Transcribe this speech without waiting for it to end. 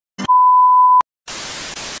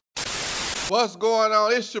What's going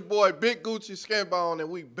on? It's your boy Big Gucci Skinbone, and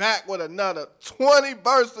we back with another 20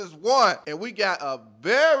 versus 1. And we got a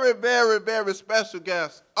very, very, very special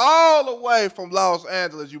guest all the way from Los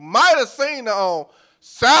Angeles. You might have seen her on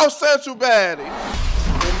South Central Baddies.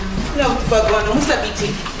 No, what the fuck going on? What's up, BT?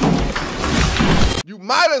 You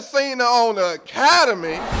might have seen her on the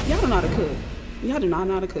Academy. Y'all don't know how to cook. Y'all do not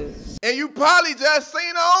know how to cook. And you probably just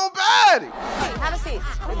seen her on Baddies. Have a seat.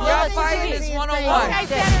 Your fight is 101. Okay,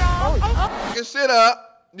 set it off. Fucking shit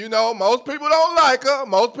up. You know, most people don't like her.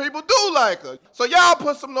 Most people do like her. So y'all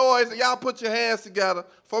put some noise and y'all put your hands together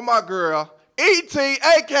for my girl, E.T.,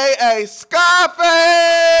 a.k.a.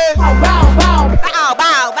 Scarface. Bow, bow, bow, bow,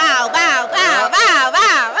 bow, bow, bow, bow, bow,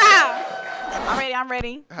 bow. I'm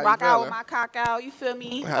ready. How Rock you out feeling? with my cock out. You feel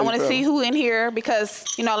me? How I you want to see feeling? who in here because,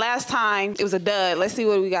 you know, last time it was a dud. Let's see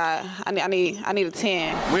what we got. I need a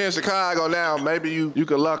 10. We in Chicago now. Maybe you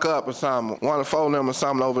could luck up or something. One of the phone them or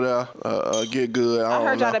something over there. Get good. I heard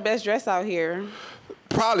don't y'all know. the best dress out here.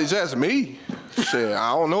 Probably just me. Shit,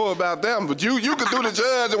 I don't know about them, but you could do the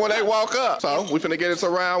judging when they walk up. So we finna get into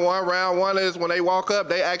round one. Round one is when they walk up,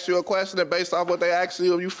 they ask you a question, and based off what they ask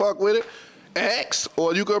you, if you fuck with it, X,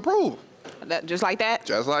 or you could approve. Just like that?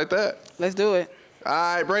 Just like that. Let's do it. All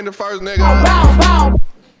right, bring the first nigga Bow, up. bow, bow. You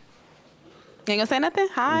ain't gonna say nothing?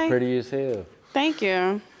 Hi. You pretty as hell. Thank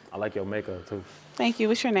you. I like your makeup too. Thank you.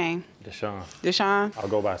 What's your name? Deshaun. Deshaun? I'll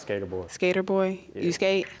go by Skater Boy. Skater boy? Yeah. You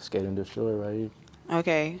skate? Skate and destroy right here.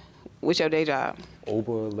 Okay. What's your day job?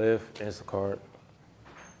 Uber, Lyft, Instacart.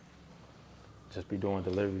 Just be doing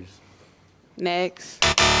deliveries. Next.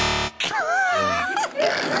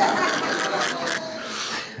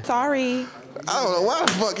 Sorry. I don't know why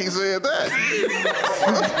the fuck he said that.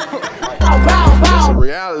 Bow, bow, It's bow. a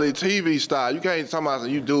reality TV star. You can't talk about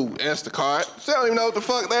you do Instacart. She don't even know what the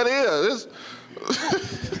fuck that is.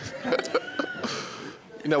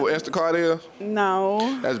 You know what Instacart is?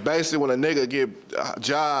 No. That's basically when a nigga get a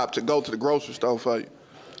job to go to the grocery store for you.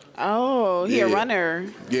 Oh, he a Yeah. runner.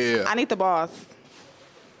 Yeah. I need the boss.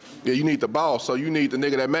 Yeah, you need the boss, so you need the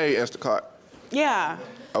nigga that made Instacart. Yeah.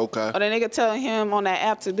 Okay. Or the nigga telling him on that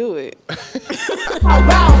app to do it.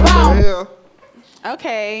 Yeah.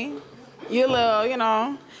 Okay. You a little, you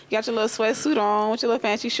know, you got your little sweatsuit on with your little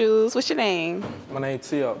fancy shoes. What's your name? My name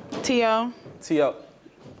T-Up. T.O.? T-Up.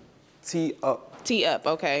 T-Up. T-Up,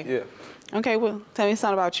 okay. Yeah. Okay, well, tell me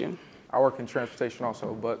something about you. I work in transportation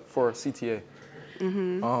also, but for CTA.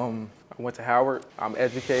 I went to Howard. I'm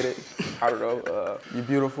educated. I don't know. You're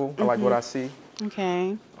beautiful. I like what I see.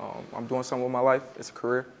 Okay. I'm doing something with my life. It's a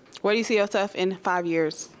career. Where do you see yourself in 5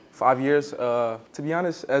 years? 5 years, to be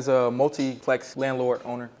honest, as a multiplex landlord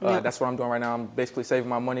owner, Yeah. that's what I'm doing right now. I'm basically saving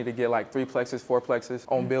my money to get like 3 plexes, 4 plexes,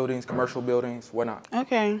 own buildings, commercial buildings, whatnot.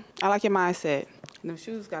 Okay. I like your mindset. Them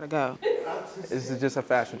shoes gotta go. This is just a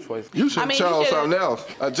fashion choice. You should I mean, chose you should've- something else.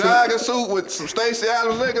 A jogging suit with some Stacey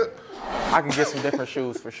Adams nigga. I can get some different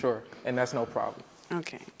shoes for sure, and that's no problem.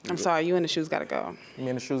 Okay. I'm sorry, you and the shoes gotta go. You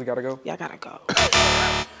mean the shoes gotta go? Y'all gotta go.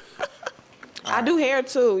 I do hair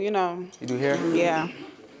too, you know. You do hair? Yeah.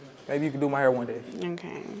 Maybe you can do my hair one day.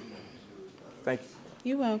 Okay. Thank you.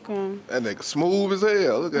 You're welcome. That nigga smooth as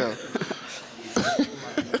hell. Look at him.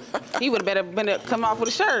 He would have better come off with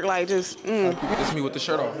a shirt, like just. This is me with the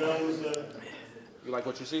shirt off. You like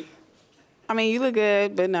what you see? I mean, you look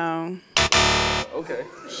good, but no. Okay.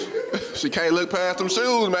 She can't look past them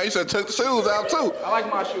shoes, man. You should have took the shoes out too. I like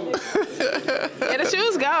my shoes. Yeah, the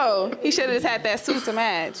shoes go. He should have just had that suit to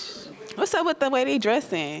match. What's up with the way they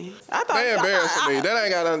dressing? I thought They embarrassing me. That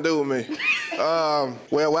ain't got nothing to do with me.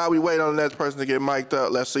 Well, while we wait on the next person to get mic'd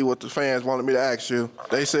up, let's see what the fans wanted me to ask you.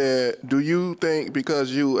 They said, do you think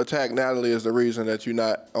because you attacked Natalie is the reason that you're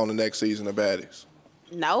not on the next season of Baddies?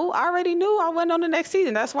 No, I already knew I wasn't on the next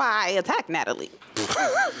season. That's why I attacked Natalie.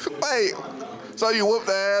 Wait, so you whooped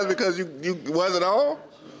her ass because you wasn't on?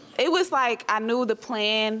 It was like I knew the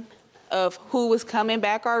plan of who was coming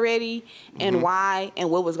back already and why and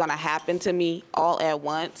what was gonna happen to me all at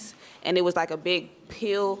once. And it was like a big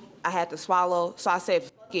pill I had to swallow. So I said,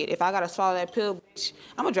 F it, if I gotta swallow that pill, bitch,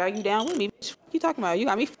 I'm gonna drag you down with me, bitch. What you talking about? You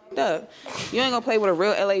got me f***ed up. You ain't gonna play with a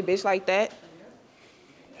real LA bitch like that.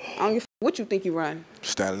 I don't give a f what you think you run.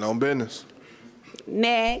 Standing on business.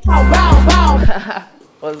 Next.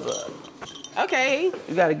 What's up? Okay.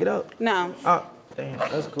 You gotta get up. No. Oh, damn,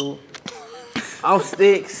 that's cool. I'm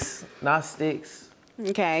sticks, not sticks.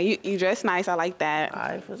 Okay, you dress nice. I like that. All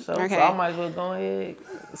right, for sure. Okay. So I might as well go ahead,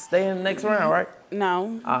 stay in the next round, right?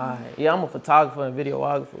 No. All right. Yeah, I'm a photographer and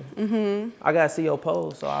videographer. I gotta see your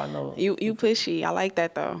pose, so I know. You pushy. I like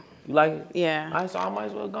that though. You like it? Yeah. All right, so I might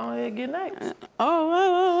as well go ahead and get next. Oh,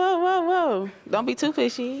 whoa. Don't be too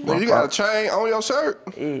fishy. Man, you got a chain on your shirt?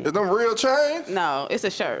 Yeah. Is them real chains? No, it's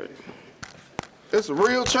a shirt. It's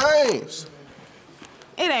real chains.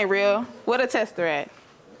 It ain't real. Where the tester at?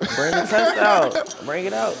 Bring the test out. Bring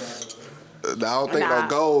it out. I don't think Nah. no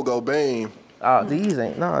gold go beam. Oh, these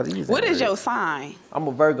ain't. What is real. your sign? I'm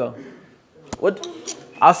a Virgo. What?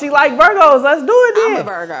 Oh, she like Virgos. Let's do it then. I'm a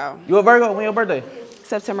Virgo. You a Virgo? When your birthday?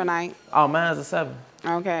 September 9th. Oh, mine's a 7.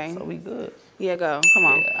 Okay. So we good. Yeah, go. Come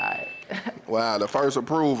on. All right. Wow, the first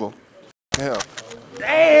approval. Yeah.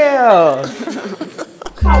 Damn.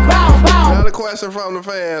 Another question from the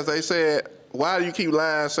fans. They said, why do you keep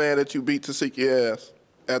lying saying that you beat Tasiki ass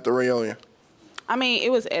at the reunion? I mean,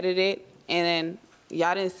 it was edited, and then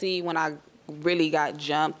y'all didn't see when I really got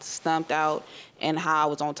jumped, stumped out, and how I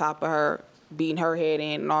was on top of her, beating her head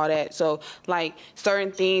in and all that. So, like,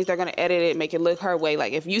 certain things, they're going to edit it, make it look her way.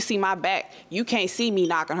 Like, if you see my back, you can't see me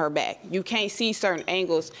knocking her back. You can't see certain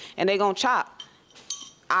angles, and they're going to chop.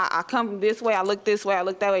 I come this way, I look this way, I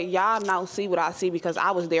look that way. Y'all don't see what I see because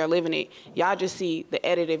I was there living it. Y'all just see the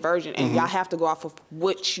edited version, and y'all have to go off of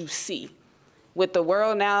what you see. With the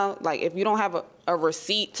world now, like, if you don't have a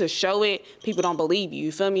receipt to show it, people don't believe you.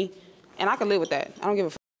 You feel me? And I can live with that. I don't give a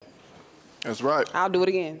f. That's right. I'll do it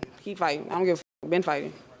again. Keep fighting. I don't give a f. Been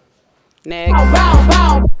fighting. Next.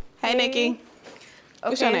 Hey, Nikki.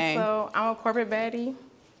 What's your name? So I'm a corporate baddie,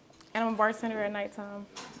 and I'm a bartender at nighttime,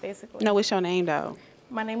 basically. No, what's your name, though?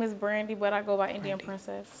 My name is Brandy, but I go by Indian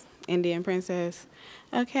Princess. Indian Princess.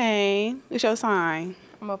 Okay. What's your sign?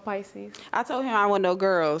 I'm a Pisces. I told him I want no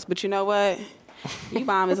girls, but you know what? You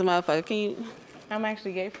bomb as a motherfucker. I'm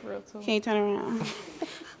actually gay for real, too. Can you turn around?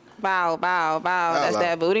 Bow. That's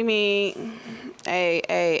that booty meat.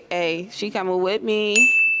 Hey. She coming with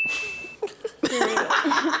me.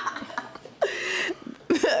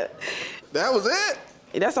 That was it?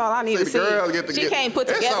 That's all I need to see. She can't put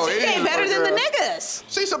together. So she ain't better than the niggas.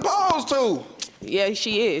 She's supposed to. Yeah,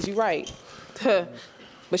 she is. You're right.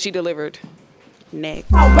 But she delivered.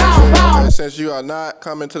 Next. Okay, since you are not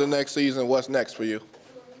coming to the next season, what's next for you?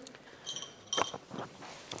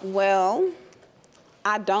 Well,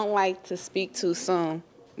 I don't like to speak too soon,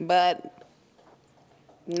 but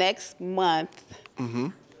next month,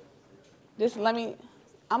 just I'm going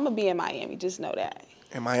to be in Miami. Just know that.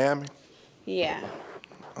 In Miami? Yeah.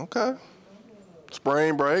 Okay.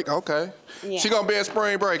 Spring break, okay. Yeah. She gonna be at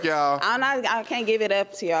spring break, y'all. I can't give it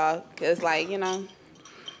up to y'all, because, like, you know,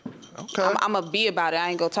 Okay. I'm going to be about it. I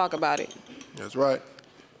ain't going to talk about it. That's right.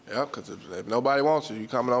 Yeah, because if nobody wants you, you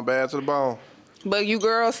coming on bad to the bone. But you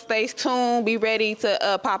girls, stay tuned. Be ready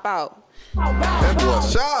to pop out. That boy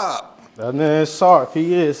sharp. That man's sharp.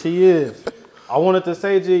 He is. I wanted to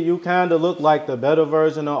say, G, you kind of look like the better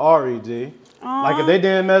version of Ari, G. Like, if they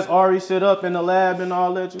didn't mess Ari shit up in the lab and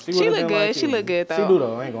all that, she look good. Like she look good, though. She do,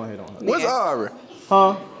 though. I ain't gonna hit on her. What's Ari?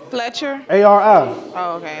 Huh? Fletcher? ARI.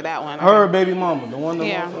 Oh, okay, that one. Her baby mama. The one that,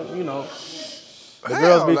 you know, the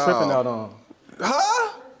girls be tripping out on.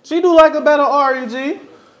 Huh? She do like a better Ari, G.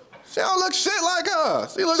 She don't look shit like her.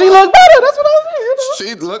 She look better. That's what I was saying.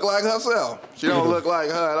 She look like herself. She don't look like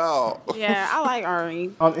her at all. Yeah, I like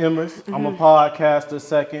Ari. I'm Emrys. I'm a podcaster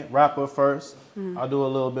second, rapper first. I do a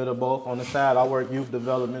little bit of both. On the side, I work youth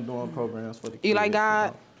development doing programs for the kids. You like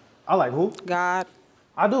God? I like who? God.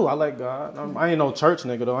 I do. I like God. I ain't no church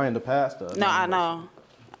nigga, though. I ain't the pastor. No, I know.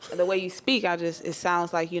 The way you speak, it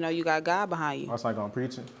sounds like, you got God behind you. That's like I'm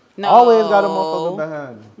preaching. No. Always got a motherfucker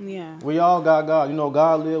behind me. Yeah. We all got God. You know,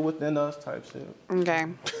 God live within us type shit. Okay.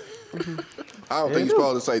 I don't think you're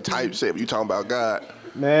supposed to say type shit, but you talking about God.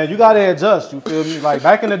 Man, you gotta adjust, you feel me? Like,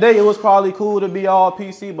 back in the day, it was probably cool to be all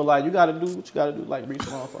PC, but, like, you gotta do what you gotta do, like, reach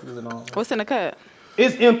motherfuckers and all. What's in the cup?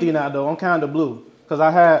 It's empty now, though. I'm kind of blue. Because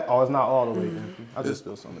it's not all the way empty. I just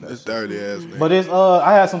spilled some of that. It's dirty ass, man. But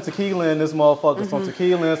I had some tequila in this motherfucker. Some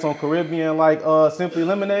tequila and some Caribbean, like, Simply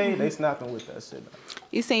Lemonade. They snapping with that shit.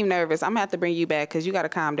 You seem nervous. I'm going to have to bring you back because you got to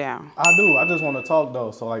calm down. I do. I just want to talk,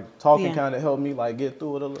 though. So, like, talking kind of helped me, like, get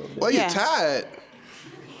through it a little bit. Well, you tired.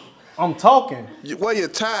 I'm talking. Well, you're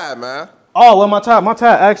tired, man. Oh, well, my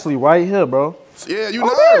tie actually right here, bro. Yeah, you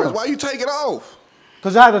nervous. Damn. Why you take it off?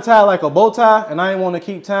 Because I had to tie like a bow tie, and I didn't want to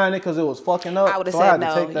keep tying it because it was fucking up. I would have so said I had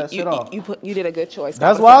no. to take that shit off. You did a good choice.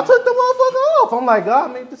 That's why I took the motherfucker off. I'm like,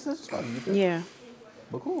 God made decisions for me. Yeah.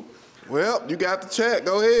 But cool. Well, you got the check.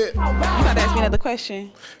 Go ahead. You about to ask me another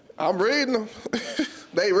question? I'm reading them.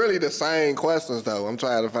 They really the same questions, though. I'm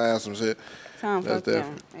trying to find some shit. Tom, fuck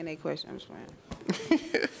them. Ain't they question? I'm just playing.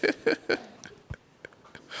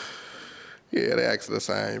 Yeah, they asked the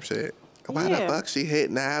same shit. Why the fuck she hit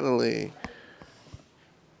Natalie?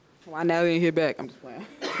 Why Natalie didn't hit back? I'm just playing.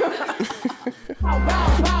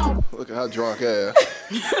 Look at how drunk ass.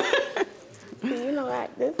 You know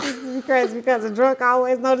what? This is crazy because a drunk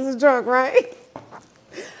always notices a drunk, right?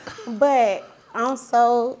 But I'm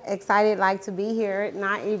so excited, like, to be here.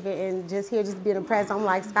 Not even in just here, just being impressed. I'm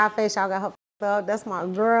like, Scarface, y'all got her up. That's my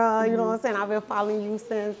girl. You know what I'm saying? I've been following you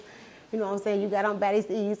since, you know what I'm saying, you got on Baddies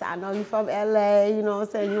East. I know you from LA. You know what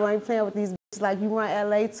I'm saying? You ain't playing with these bitches like you run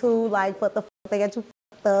LA too. Like, what the fuck? They got you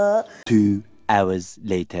fucked up. 2 hours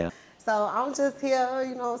later. So I'm just here,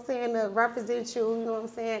 you know what I'm saying, to represent you, you know what I'm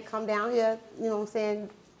saying, come down here, you know what I'm saying,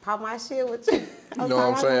 pop my shit with you. You know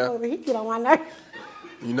what I'm saying? He get on my nerves.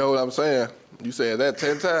 You know what I'm saying? You said that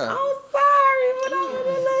 10 times. I'm sorry, but I'm in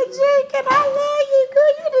a little drink and I love you,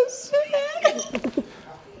 girl, you the shit.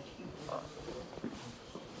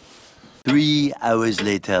 3 hours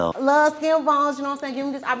later. Love Skinbones, you know what I'm saying, give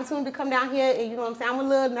me this opportunity to come down here and, you know what I'm saying, I'm a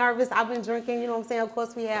little nervous. I've been drinking, you know what I'm saying, of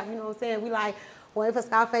course we have, you know what I'm saying, we like, waiting for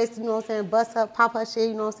Scarface, you know what I'm saying, bust up, pop her shit,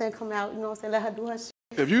 you know what I'm saying, come out, you know what I'm saying, let her do her shit.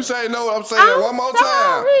 If you say no, I'm saying one more time.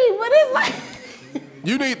 Sorry, but it's like...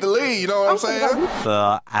 You need to lead, you know what I'm saying?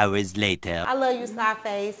 4 hours later. I love you,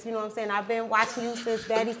 Scarface, you know what I'm saying, I've been watching you since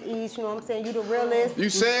Baddies East, you know what I'm saying, you the realest. You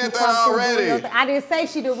said that already. I didn't say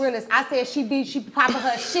she the realest, I said she popping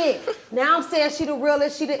her shit. Now I'm saying she the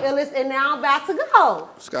realest, she the illest, and now I'm about to go.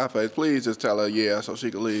 Scarface, please just tell her yeah so she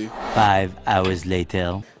can leave. 5 hours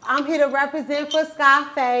later. I'm here to represent for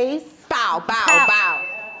Scarface. Bow, bow, bow.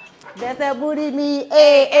 That's that booty me,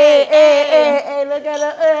 hey, look at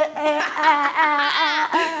her,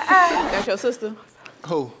 That's your sister?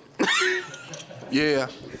 Who? Yeah.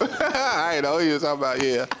 I ain't know you was talking about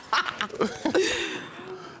yeah.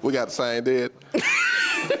 We got the same dad.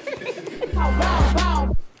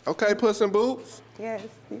 Okay, Puss in Boots. Yes.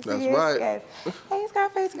 That's right. Yes. Hey,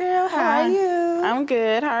 Scarface girl, how are you? I'm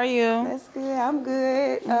good. How are you? That's good. I'm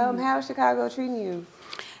good. How's Chicago treating you?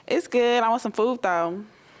 It's good. I want some food though.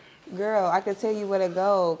 Girl, I can tell you where to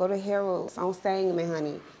go. Go to Harold's on Sangamon,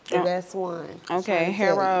 honey. The best one. Okay,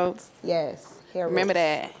 Harold's. Yes, Harold's. Remember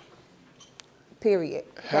that. Period.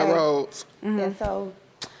 Harold's. Yeah, so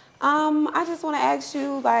I just want to ask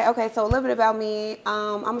you, like, okay, so a little bit about me.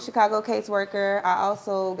 I'm a Chicago caseworker. I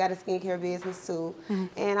also got a skincare business too,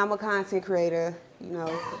 and I'm a content creator, you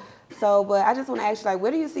know. So, but I just want to ask you, like,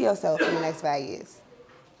 where do you see yourself in the next 5 years?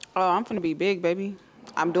 Oh, I'm gonna be big, baby.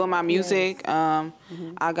 I'm doing my music. I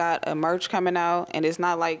got a merch coming out, and it's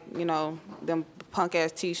not like, you know, them punk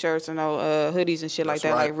ass T-shirts and hoodies and shit like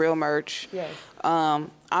that, like real merch. Yes.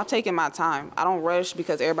 I'm taking my time. I don't rush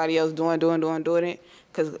because everybody else doing it,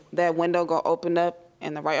 because that window gonna open up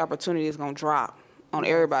and the right opportunity is gonna drop on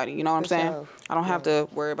everybody. You know what I'm saying? Sure. I don't have to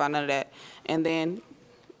worry about none of that. And then,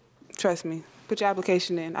 trust me, put your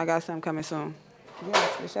application in. I got something coming soon.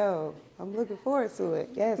 Yes, for sure. I'm looking forward to it.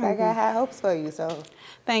 Yes, I got high hopes for you, so.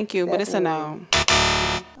 Thank you, but it's a no.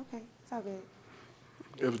 Okay, it's all good.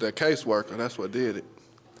 It was that caseworker, that's what did it.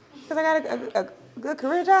 Because I got a good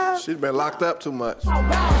career job. She's been locked up too much.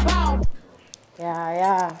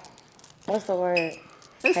 Yeah. What's the word?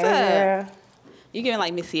 What's Hey, up? girl. You giving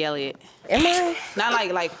like Missy Elliott. Am I? Not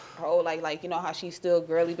like you know how she's still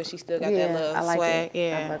girly, but she still got that little I like swag. it.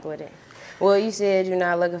 Yeah. I fuck with it. Well, you said you're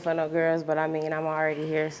not looking for no girls, but I mean, I'm already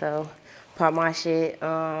here, so pop my shit.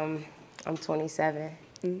 I'm 27,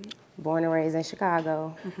 born and raised in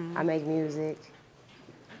Chicago. I make music.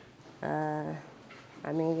 I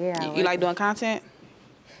mean, yeah. You like doing content?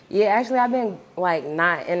 Yeah, actually, I've been like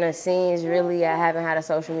not in the scenes really. I haven't had a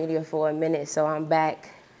social media for a minute, so I'm back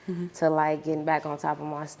to like getting back on top of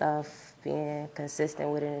my stuff, being consistent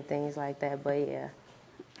with it and things like that. But yeah.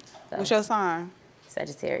 So, What's your sign?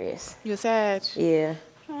 Sagittarius. You a Sag? Yeah.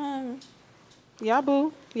 Y'all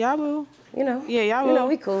boo. You know. Yeah, y'all You know, boo.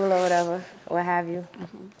 we cool or whatever, what have you.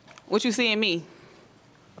 What you see in me?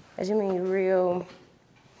 What you mean real?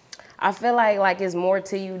 I feel like it's more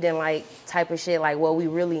to you than like type of shit like what we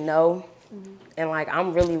really know. And like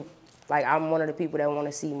I'm really like I'm one of the people that want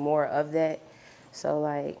to see more of that. So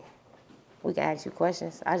like we can ask you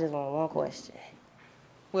questions. I just want one question.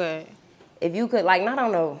 What? If you could like, not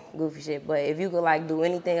on no goofy shit, but if you could like do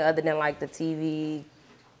anything other than like the TV,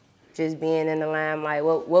 just being in the limelight,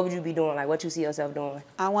 what would you be doing? Like what you see yourself doing?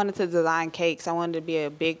 I wanted to design cakes. I wanted to be a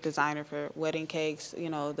big designer for wedding cakes, you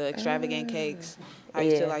know, the extravagant cakes. I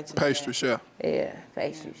used to like to do Pastry that. chef. Yeah,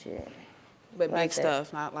 pastry shit. But Like big that.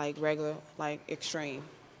 stuff, not like regular, like extreme.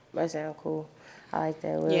 That sound cool. I like that.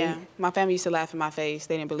 Really. Yeah, my family used to laugh in my face.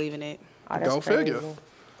 They didn't believe in it. Oh, that's Go figure. crazy.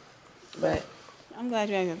 But I'm glad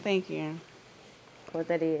you asked. Thank you. What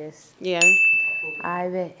that is. Yeah. I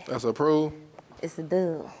bet. That's approved. It's a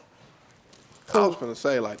dub. I was finna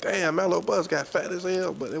say, like, damn, Mellow Buzz got fat as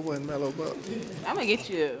hell, but it wasn't Mellow Buzz. I'm gonna get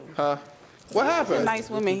you. Huh? What happened? Nice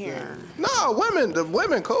women here. No, the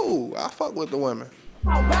women cool. I fuck with the women.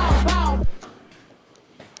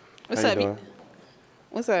 What's How you up? doing?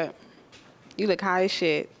 What's up? You look high as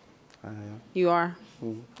shit. I am. You are?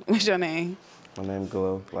 What's your name? My name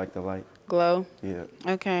Glow, like the light. Glow? Yeah.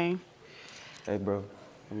 Okay. Hey, bro,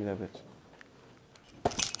 give me that bitch.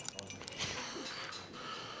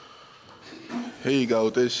 Here you go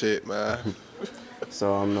with this shit, man.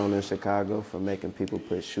 So I'm known in Chicago for making people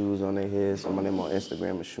put shoes on their heads. So my name on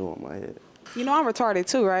Instagram is Shoe on My Head. You know I'm retarded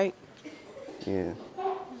too, right? Yeah.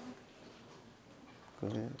 Go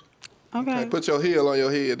ahead. Okay. Hey, put your heel on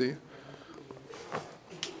your head, dude.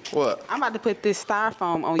 What? I'm about to put this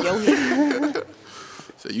styrofoam on your head.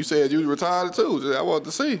 So you said you retarded too. I want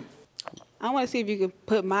to see. I want to see if you can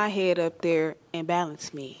put my head up there and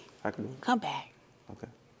balance me. I can do it. Come back. Okay.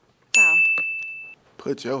 How?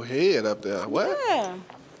 Put your head up there. What? Yeah.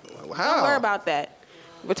 How? Don't worry about that.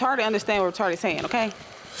 Retarded understand what retarded saying, okay?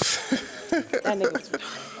 That nigga was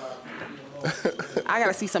retarded. I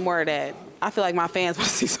gotta see some more of that. I feel like my fans want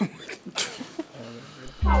to see some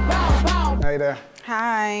more. Hey there.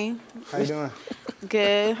 Hi. How you doing?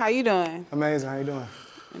 Good. How you doing? Amazing. How you doing?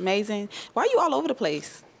 Amazing. Why are you all over the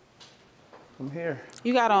place? I'm here.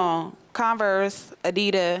 You got on Converse,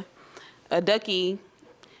 Adidas, a ducky,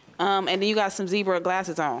 and then you got some zebra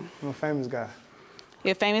glasses on. I'm a famous guy.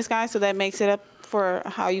 You're a famous guy, so that makes it up for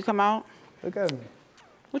how you come out? Look at me.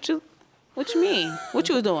 What you mean? What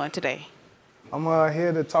you was doing today? I'm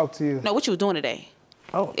here to talk to you. No, what you was doing today?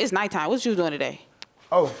 Oh. It's nighttime. What you was doing today?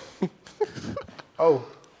 Oh. Oh.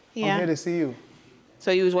 Yeah. I'm here to see you.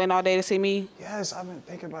 So you was waiting all day to see me? Yes, I've been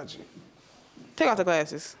thinking about you. Take off the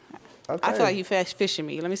glasses. Okay. I feel like you fishing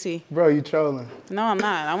me. Let me see. Bro, you trolling. No, I'm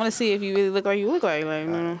not. I want to see if you really look like you look like.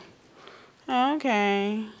 Oh,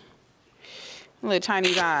 okay. Little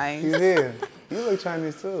Chinese eyes. You here. You look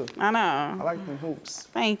Chinese too. I know. I like them hoops.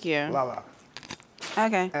 Thank you. Lala.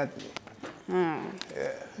 Okay. Anthony. Yeah.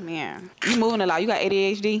 Yeah. You moving a lot. You got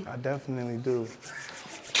ADHD? I definitely do.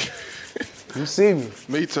 You see me.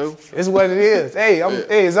 Me too. It's what it is. Hey,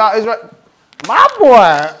 hey, it's right. My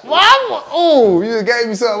boy. Ooh, you just gave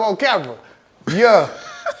me something on camera. Yeah.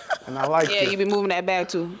 And I like it. Yeah, you be moving that bag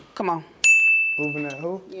too. Come on. Moving that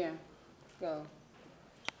who? Yeah. Go.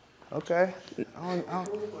 Okay.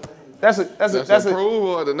 That's approve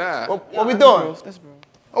or deny. What we doing?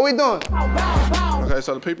 What we doing? Okay,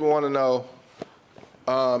 so the people want to know,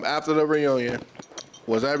 after the reunion,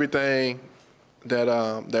 was everything that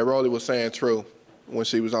that Rolly was saying true when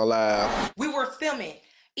she was on live? We were filming.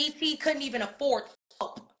 E.T. couldn't even afford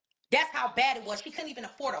soap. That's how bad it was. She couldn't even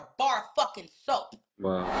afford a bar of fucking soap.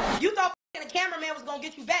 Wow. You thought the cameraman was gonna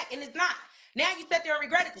get you back, and it's not. Now you sat there and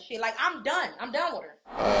regretted the shit. Like, I'm done. I'm done with her.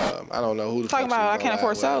 I don't know who the Talking fuck about I she was can't on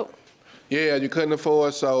afford live with. soap. Yeah, you couldn't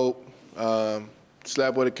afford soap.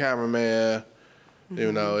 Slept with a cameraman.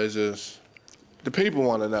 You know, it's just the people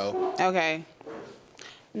want to know. Okay.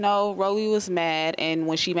 No, Rolly was mad, and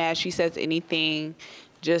when she mad, she says anything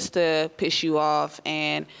just to piss you off.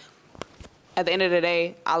 And at the end of the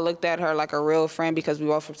day, I looked at her like a real friend because we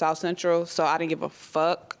were from South Central, so I didn't give a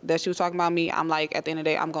fuck that she was talking about me. I'm like, at the end of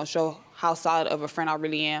the day, I'm gonna show how solid of a friend I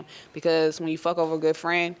really am, because when you fuck over a good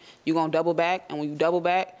friend, you gonna double back, and when you double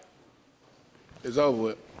back, it's over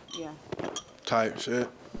with. Yeah. Type shit.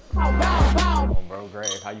 Oh, bro, Greg,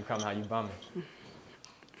 how you coming? How you bumming?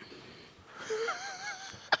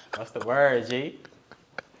 What's the word, G?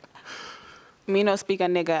 Me no speak a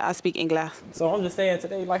nigga, I speak English. So I'm just saying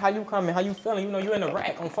today, like, how you coming? How you feeling? You know, you in the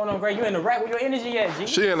rack. On phone on Greg, you in the rack. Where your energy at, G?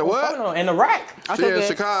 She in the what? In the rack. I She feel in good.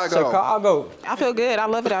 Chicago. Chicago. I feel good. I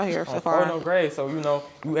love it out here so On far. phone on Greg. So, you know,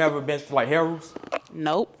 you ever been to, like, Harold's?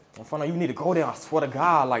 Nope. On phone on, you need to go there. I swear to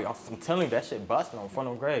God. Like, I'm telling you, that shit busting on phone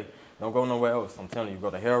on Greg. Don't go nowhere else. I'm telling you, go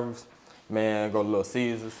to Harold's. Man, go to Little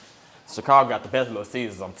Caesars. Chicago got the best Little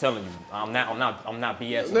Caesars. I'm telling you. I'm not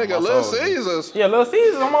BSing. Nigga, Little Caesars. Yeah, Little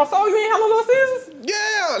Caesars on my soul. You ain't have no Little Caesars?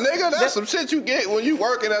 Yeah, nigga, that's some shit you get when you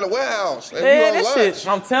working at a warehouse. And Man, you on that lunch. shit.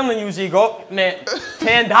 I'm telling you, G, go, man,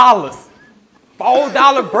 $10.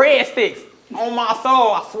 $4 breadsticks on my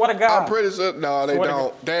soul. I swear to God. I'm pretty sure. No, they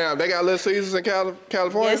don't. Damn, they got Little Caesars in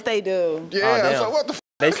California? Yes, they do. Yeah, damn. so what the f?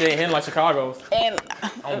 They stay in like Chicago's. And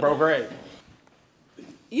On Bro Greg.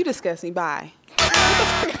 you disgust me. Bye.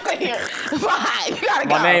 Bye. You gotta go.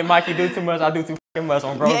 My name Mikey do too much. I do too fucking much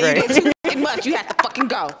on Bro Yeah, Greg. you did too fucking much. You have to fucking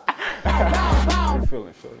go. How you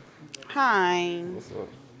feeling, shorty? Hi. What's up?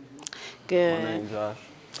 Good. My name's Josh.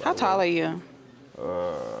 How tall are you? I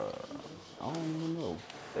don't even know.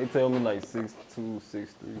 They tell me like 6'2", 6'3".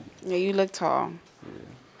 Yeah, you look tall. Yeah.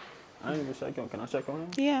 I ain't even shake on. Can I shake on him?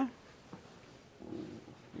 Yeah.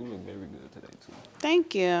 You look very good today, too.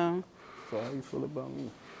 Thank you. So how you feel about me?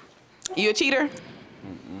 You a cheater?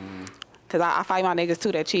 Cause I fight my niggas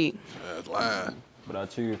too that cheat. That's lying. But I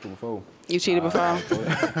cheated before. You cheated before?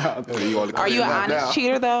 Are you an honest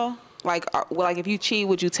cheater though? Like if you cheat,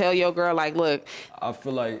 would you tell your girl like, look? I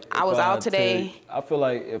feel like I was out today. I feel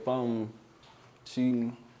like if I'm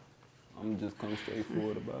cheating, I'm just come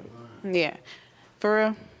straightforward about it. Yeah. For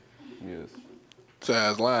real? Yes.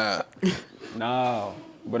 Sounds lying. No.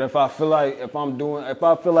 But if I feel like if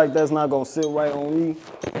I feel like that's not gonna sit right on me,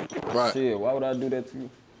 right? Shit, why would I do that to you?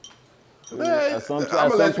 Man, I'm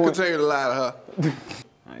gonna let you continue to lie to her.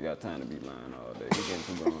 I ain't got time to be lying all day. You getting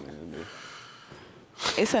too grown in this.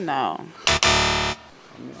 It's a no. I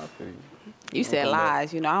mean, I feel you. You said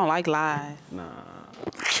lies. You know, I don't like lies. Nah.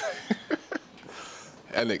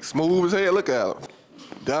 That nigga smooth as hell. Look at him.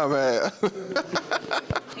 Dumb ass.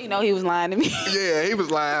 You know he was lying to me. Yeah, he was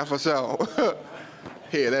lying for sure.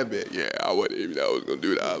 Yeah, that bit. Yeah, I wouldn't even know I was gonna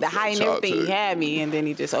do that. The height and everything, he had me, and then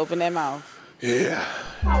he just opened that mouth. Yeah.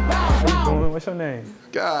 How you doing? What's your name?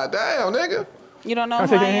 God damn, nigga. You don't know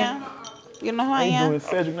who I am? You don't know who I am? How you doing?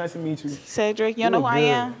 Cedric, nice to meet you. Cedric, you don't know who I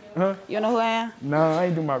am? Huh? You don't know who I am? No, I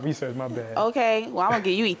ain't doing my research, my bad. Okay, well, I'm gonna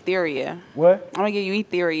give you Etheria. What? I'm gonna give you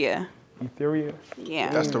Etheria. Etheria? Yeah.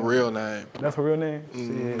 That's the real name. That's her real name?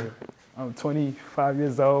 Shit. I'm 25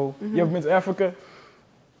 years old. Mhm. You ever been to Africa?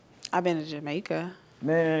 I've been to Jamaica.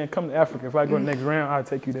 Man, come to Africa. If I go next round, I'll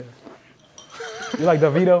take you there. You like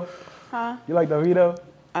Davido? Huh? You like Davido?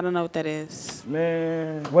 I don't know what that is.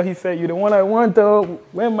 Man, what he said, you the one I want though.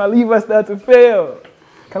 When my leave us start to fail.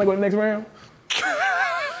 Can I go to the next round?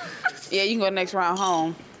 Yeah, you can go next round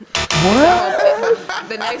home. What?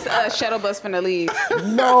 The next shuttle bus finna leave.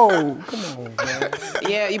 No, come on, man.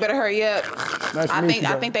 Yeah, you better hurry up. Nice to meet you,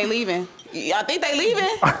 I though. think they leaving. I think they leaving.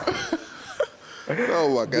 Oh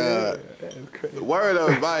my God. Word of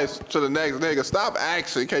advice to the next nigga, stop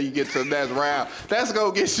asking can you get to the next round. That's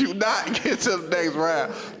gonna get you not get to the next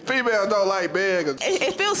round. Females don't like beggars.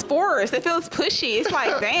 It feels forced. It feels pushy. It's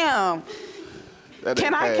like, damn.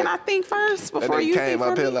 Can I think first before you think came for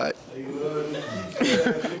up me? here like,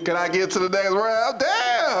 can I get to the next round?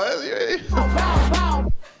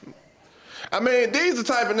 Damn. I mean, these the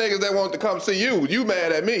type of niggas that want to come see you. You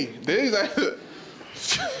mad at me. These ain't.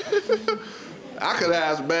 I could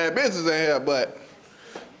have some bad bitches in here, but.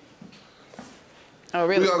 Oh,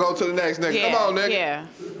 really? We gonna go to the next nigga. Yeah, Come on, nigga. Yeah.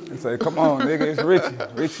 He say, come on, nigga, it's Richie.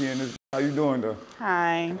 Richie and this. How you doing, though?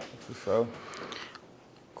 Hi. So,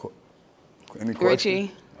 any questions?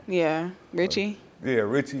 Richie. Yeah. Richie. Yeah,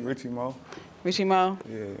 Richie Mo. Richie Mo.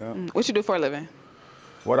 Yeah. What you do for a living?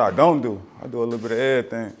 What I don't do, I do a little bit of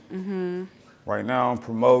everything. Mm-hmm. Right now, I'm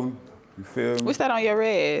promoting. You feel me? What's that on your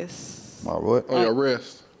wrist? My what? On your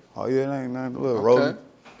wrist. Oh yeah, that ain't nothing. A little rolling.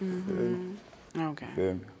 Mm-hmm. Okay.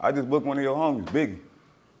 Feel me? I just booked one of your homies, Biggie.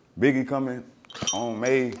 Biggie coming on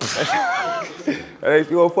May. Hey,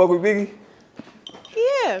 you wanna fuck with Biggie?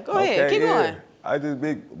 Yeah, go ahead. Keep going. I just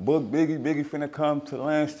booked Biggie. Biggie finna come to the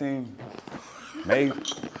Lance team. May. No,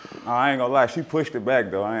 I ain't gonna lie. She pushed it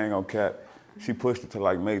back though. I ain't gonna cap. She pushed it to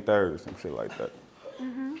like May 3rd or some shit like that.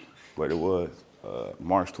 Mm-hmm. But it was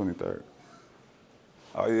March 23rd.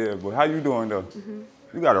 Oh yeah, but how you doing though? Mm-hmm.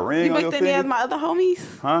 You got a ring You on your booked any finger? of my other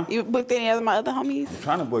homies? Huh? You booked any of my other homies? I'm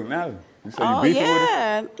trying to book Natalie. You say Oh you beefing with her?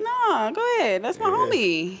 yeah. No, go ahead. That's my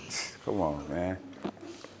homie. Come on, man.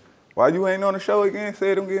 Why you ain't on the show again?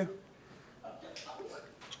 Say it again.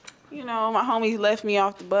 You know, my homies left me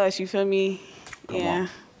off the bus, you feel me? Yeah.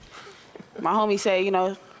 My homie said, you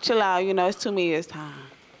know, chill out, you know, it's too many this time.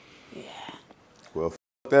 Well, f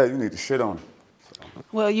that, you need to shit on her.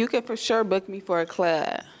 Well, you could for sure book me for a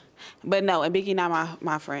club. But no, and Biggie not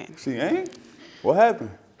my friend. She ain't? What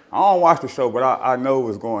happened? I don't watch the show, but I know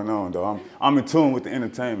what's going on, though. I'm in tune with the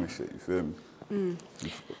entertainment shit, you feel me?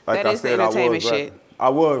 Like That is the entertainment shit. I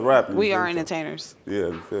was rapping. We you are feel me? entertainers. Yeah,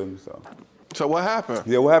 you feel me? So what happened?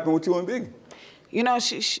 Yeah, what happened with you and Biggie? You know,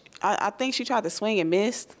 I think she tried to swing and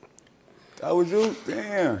missed. That was you?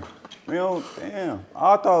 Damn. You know, damn.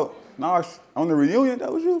 I thought, on the reunion,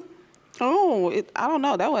 that was you? Oh, I don't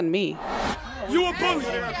know. That wasn't me. You a bully.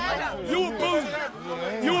 You a bully.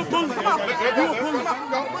 You a bully. You a bully.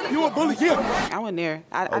 You a bully. Yeah. I wasn't there.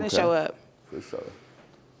 I didn't show up. For sure.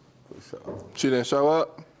 For sure. She didn't show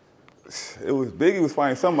up? It was Biggie was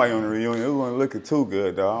finding somebody on the reunion. It wasn't looking too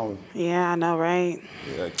good, though. Yeah, I know, right?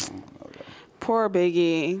 Yeah, Poor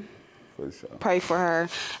Biggie. for sure. Pray for her.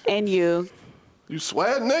 And you. You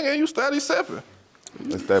sweating, nigga, you steady sipping.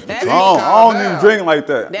 It's that That's Patron. me. I don't even drink like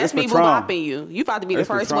that. That's It's me Patron. bopping you. You about to be the It's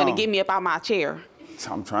first one to Patron. get me up out my chair.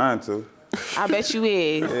 I'm trying to. I bet you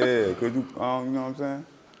is. Yeah, cause you know what I'm saying?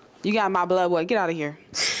 You got my blood, boy. Get out of here.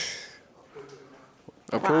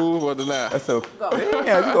 Approve or deny? That's so. Go.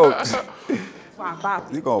 Damn,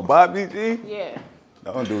 you gonna bop me, G? Yeah.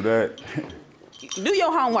 Don't do that. Do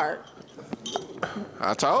your homework.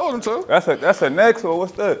 I told him to. That's a next one.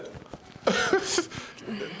 What's that?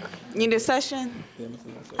 You need a session?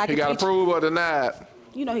 He got approved or denied?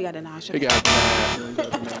 You know he got denied. He got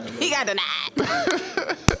denied. He got denied.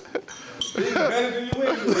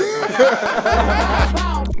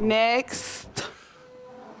 Next.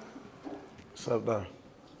 What's up, Doc?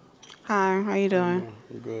 Hi, how you doing?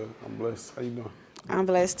 You good? I'm blessed. How you doing? I'm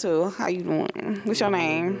blessed too. How you doing? What's your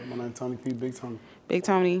name? My name's Tony P. Big Tony. Big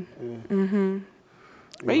Tony? Yeah. Mm-hmm.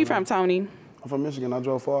 Where you from, Tony? I'm from Michigan. I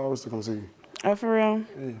drove 4 hours to come see you. Oh, for real?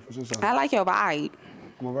 Yeah, for sure. I like your vibe.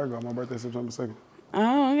 I'm a Virgo. My birthday September 2nd.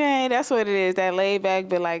 Oh, okay. That's what it is. That laid back,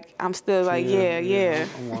 but like, I'm still like, yeah.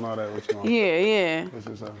 I'm on all that with you on. Yeah.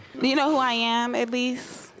 For sure. Do you know who I am, at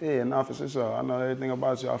least? Yeah, nah, for sure. I know everything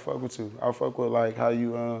about you. I fuck with you. I fuck with like how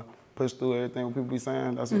you push through everything what people be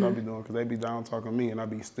saying. That's what I be doing, because they be down talking me and I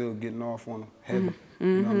be still getting off on them heavy. You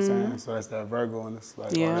know what I'm saying? So that's that Virgo, and it's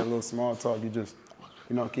like all that little small talk. You just,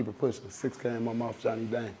 keep it pushing. 6K in my mouth, Johnny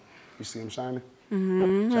Dang. You see him shining?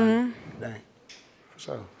 Johnny Dang. For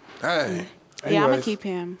sure. Hey. Yeah, I'm going to keep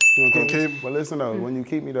him. You gonna keep him? But listen though, when you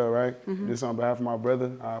keep me though, right? This on behalf of my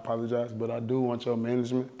brother, I apologize, but I do want your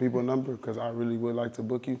management people number, because I really would like to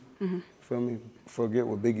book you. Feel me? Forget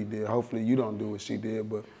what Biggie did. Hopefully you don't do what she did,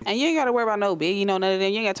 but. And you ain't got to worry about no Biggie, none of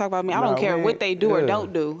them. You ain't got to talk about me. I don't care what they do or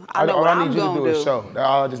don't do. I know what I'm going to do. All I need you to do is show.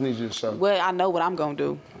 All I just need you to show. Well, I know what I'm going to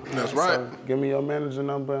do. That's right. So give me your manager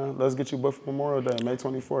number. Let's get you booked for Memorial Day, May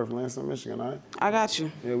 24th, Lansing, Michigan, all right? I got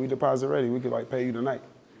you. Yeah, we deposit ready. We could pay you tonight.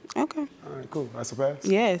 Okay. All right, cool. That's a pass?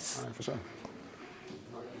 Yes. All right, for sure.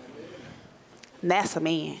 That's a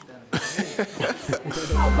man.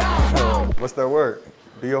 What's that word?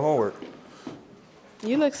 Do your homework.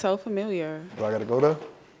 You look so familiar. Do I gotta go there?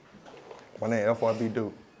 My name FYB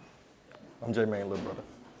Duke. I'm J-Main little brother.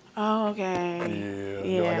 Oh, okay. Yeah.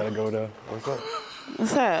 Do I gotta go there? What's up?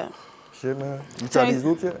 What's up? Shit, man. You tried these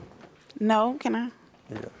groups yet? No, can I?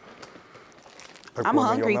 Yeah. I'm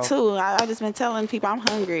hungry too. I just been telling people I'm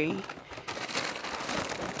hungry.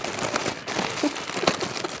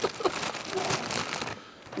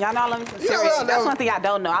 Y'all know I love me some cereal. That's one thing I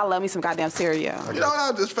don't know. I love me some goddamn cereal. You know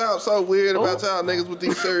what I just found so weird about y'all niggas with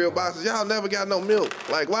these cereal boxes? Y'all never got no milk.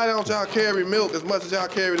 Like, why don't y'all carry milk as much as y'all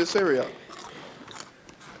carry the cereal?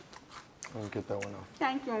 Let me get that one off.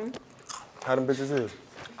 Thank you. How them bitches is?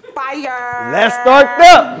 Fire. Let's start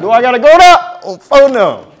up. Do I gotta go there? On phone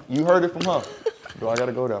now. You heard it from her. Do I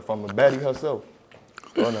gotta go there? From the baddie herself.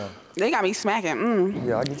 Go now. They got me smacking.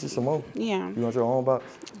 Yeah, I'll get you some more. Yeah. You want your own box?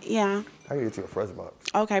 Yeah. I can get you a fresh box.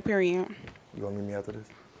 Okay, period. You gonna meet me after this?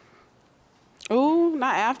 Ooh,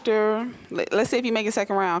 not after. Let's see if you make it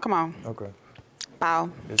second round. Come on. Okay.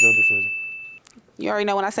 Bow. It's your decision. You already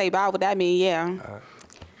know when I say bow, what that mean, yeah. All right.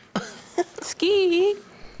 Ski.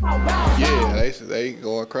 Yeah, they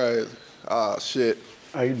going crazy. Oh, shit.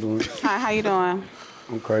 How you doing? Hi, how you doing?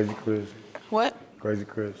 I'm Crazy Chris. What? Crazy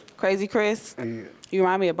Chris. Crazy Chris? Yeah. You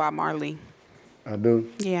remind me of Bob Marley. I do?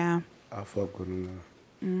 Yeah. I fuck with him now.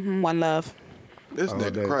 One love. This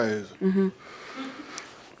nigga crazy.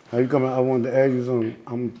 How you coming? I wanted to ask you something.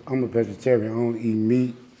 I'm a vegetarian. I don't eat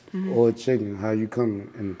meat or chicken. How you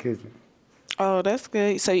coming in the kitchen? Oh, that's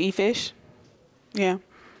good. So you eat fish? Yeah.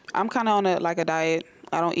 I'm kind of on a diet.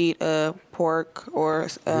 I don't eat pork or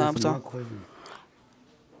My so. question.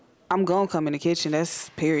 I'm gonna come in the kitchen. That's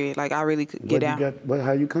period. Like I really could get down.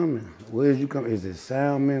 How you coming? Where is you coming? Is it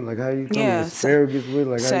salmon? Like how you coming? Yeah, Asparagus with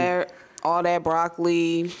like all that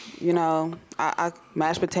broccoli. I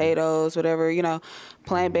mashed potatoes, whatever.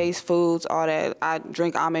 Plant-based foods, all that. I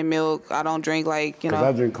drink almond milk. I don't drink Cause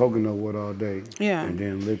I drink coconut water all day. Yeah. And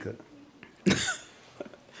then liquor.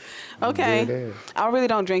 Okay. I really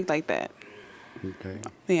don't drink like that. Okay.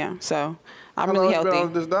 Yeah. So I'm really healthy. How long you been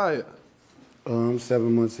on this diet? I'm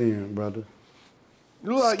 7 months in, brother.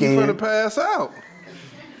 You look like you finna pass out.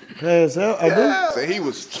 Pass out? I do? So he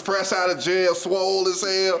was fresh out of jail, swole as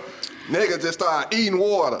hell. Nigga just started eating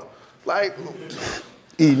water. Like,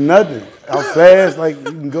 Eat nothing. How fast, like, you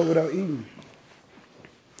can go without eating.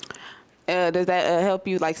 Does that help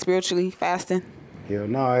you, like, spiritually, fasting? Hell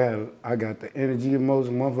no, I got the energy of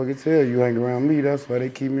most motherfuckers tell you hang around me. That's why they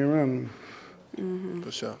keep me around them.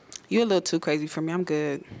 For sure. You're a little too crazy for me. I'm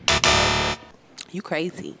good. You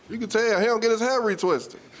crazy. You can tell he don't get his hair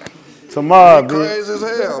retwisted. Tomorrow, He crazy as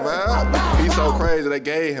hell, man. He's so crazy they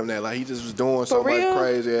gave him that. Like he just was doing so much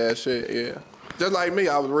crazy ass shit. Yeah. Just like me,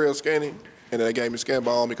 I was real skinny. And then they gave me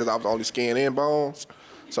Skinbone because I was only skin and bones.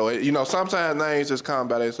 So, you know, sometimes names just come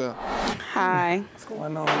by themselves. Hi. What's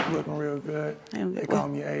going on? You looking real good. They call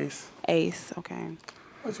me Ace. Ace, okay.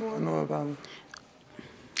 What you want to know about me?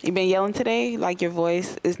 You been yelling today? Like your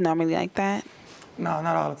voice is normally like that? No,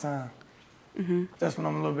 not all the time. Just when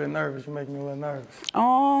I'm a little bit nervous, you make me a little nervous.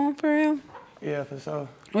 Oh, for real? Yeah, for sure.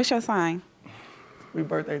 What's your sign? We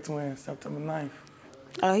birthday twins, September 9th.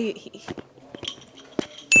 Oh,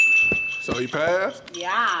 So he passed?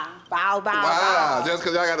 Yeah. Bow, bow, Wow, just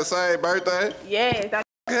because y'all got the same birthday? Yeah.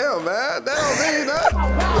 Hell, man, that don't mean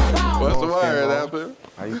nothing. What's the word, Apple?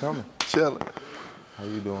 How you coming? Chilling. How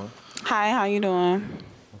you doing? Hi, how you doing?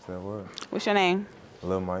 What's that word? What's your name?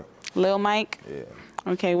 Lil Mike. Lil Mike? Yeah.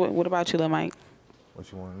 Okay, what about you, Lil Mike?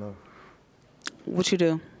 What you want to know? What you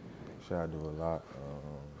do? Shit, I do a lot.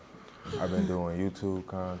 I've been doing YouTube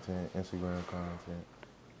content, Instagram content.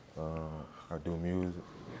 I do music,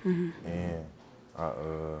 and I'm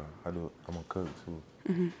a cook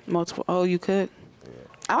too. Multiple. Oh, you cook? Yeah.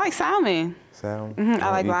 I like salmon. Salmon? I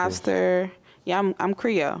like lobster. Fish. Yeah, I'm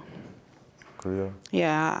Creole. Creole?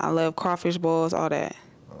 Yeah, I love crawfish balls, all that.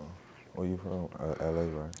 Where you from? LA,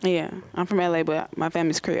 right? Yeah, I'm from LA, but my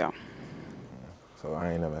family's Creole. So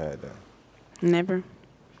I ain't never had that. Never?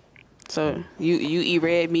 So you eat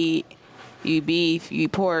red meat, you eat beef, you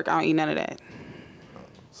eat pork, I don't eat none of that.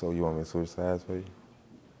 So you want me to switch sides for you?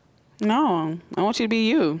 No, I want you to be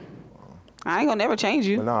you. I ain't gonna never change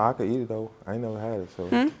you. But no, I could eat it though. I ain't never had it, so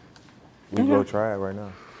we can go try it right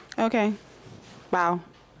now. Okay. Bow.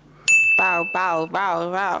 Bow, bow,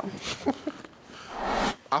 bow, bow.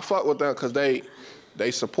 I fuck with them because they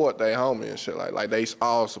support their homie and shit. Like they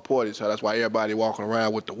all support each other. That's why everybody walking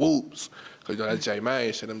around with the whoops. Because you know, that's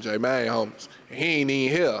J-Mane shit, them J-Mane homies. And he ain't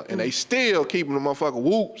even here. And they still keeping the motherfucking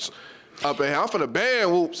whoops up in here. I'm finna ban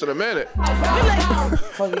whoops in a minute.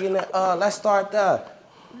 Fucking let's start there.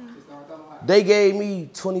 They gave me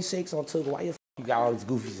 26 on Tugger. Why you got all these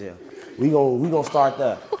goofies here? We gonna start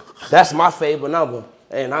there. That's my favorite number.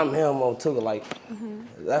 And I'm him on Tugger. Like,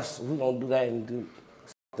 we gonna do that and do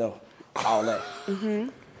them. All that.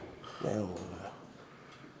 Man,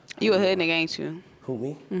 You a hood nigga, ain't you? who,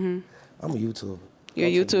 me? I'm a YouTuber. You're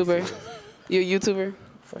a YouTuber? You're a YouTuber?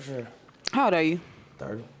 For sure. How old are you?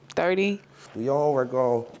 30. 30? Do your homework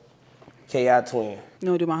on KI Twin. You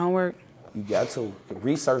wanna do my homework? You got to.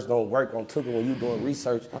 Research don't work on Tugger. When you doing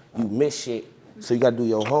research, you miss shit. So you gotta do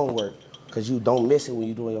your homework. Cause you don't miss it when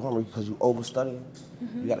you doing your homework because you over studying.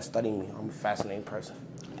 You gotta study me. I'm a fascinating person.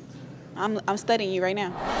 I'm studying you right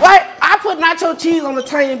now. What? I put nacho cheese on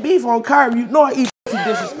Italian beef on carb. You know I eat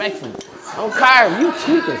disrespectful. On carb, you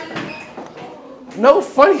tweaking. No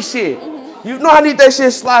funny shit. You know I need that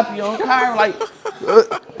shit sloppy on carb. Like,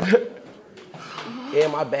 yeah,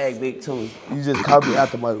 my bag big too. You just caught me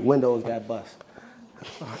after my windows got bust.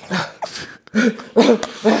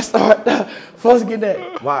 Let's start. First get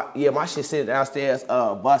that. My shit sitting downstairs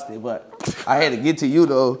busted, but I had to get to you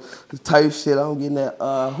though. The type shit I'm getting that.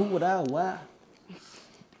 Who would I? Why?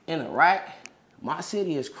 In Iraq, my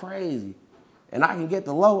city is crazy, and I can get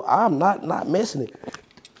the low. I'm not missing it.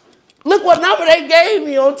 Look what number they gave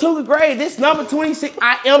me on Tugger grade. This number 26.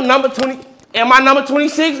 I am number 20. Am I number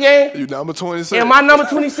 26, gang? You number 26. Am I number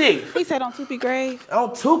 26? He said on Tupi grave. On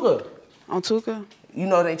Tugger. On Tugger? You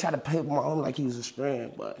know they try to put my own like he was a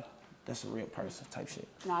strand, but that's a real person type shit.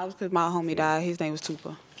 No, it was because my homie died. His name was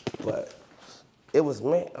Tupa. But it was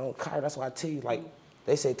meant on Car. That's why I tell you, like,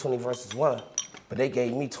 they say 20 versus 1, but they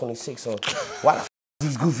gave me 26, so why the f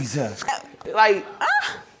these goofies here? Like,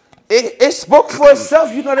 it spoke for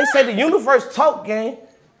itself. You know, they say the universe talk, gang,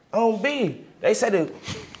 on B. They said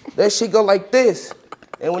that shit go like this.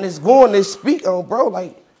 And when it's going, they speak on, bro,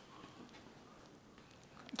 like.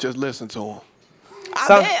 Just listen to him.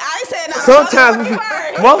 I said no. Sometimes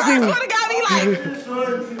most people.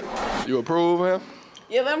 You approve him?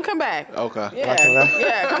 Yeah, let him come back. Okay.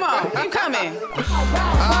 Yeah, come on. Keep coming. All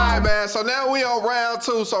right, man. So now we on round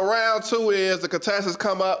 2. So round 2 is the contestants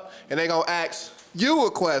come up and they gonna ask you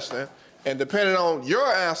a question. And depending on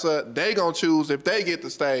your answer, they gonna choose if they get to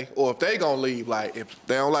stay or if they gonna leave. Like, if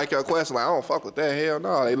they don't like your question, like, I don't fuck with that, hell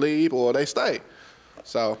no. They leave or they stay.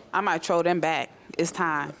 So I might throw them back. It's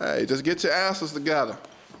time. Hey, just get your answers together.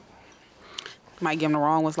 Might give them the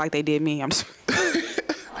wrong ones like they did me. I'm just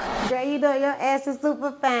Girl, you know your ass is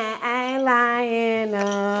super fine. I ain't lying.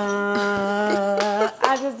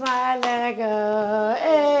 I just want to let go.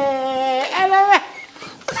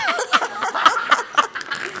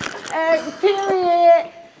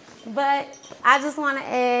 Period. But I just want to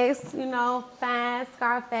ask, you know, fine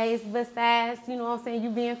Scarface, besides, you know what I'm saying, you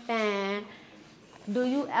being fine, Do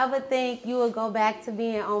you ever think you would go back to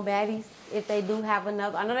being on Baddies if they do have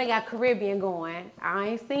another? I know they got Caribbean going. I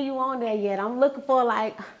ain't seen you on there yet. I'm looking for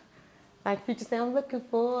like Future said, I'm looking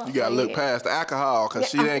for. You gotta look past the alcohol because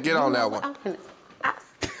she didn't get on that one.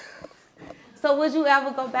 So would you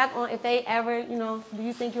ever go back on if they ever, do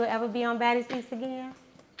you think you'll ever be on Baddies East again?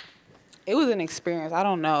 It was an experience. I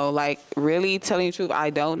don't know. Like, really telling you the truth,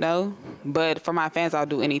 I don't know. But for my fans, I'll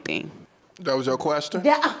do anything. That was your question?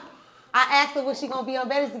 Yeah. I asked her, was she going to be on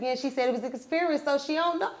Baddies again? She said it was an experience, so she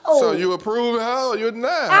don't know. So you approve her or you deny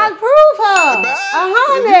her? I approve her.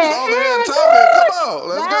 100. Come on,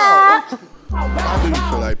 let's go. Why do you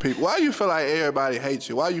feel like people? Why you feel like everybody hates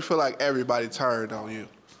you? Why you feel like everybody turned on you?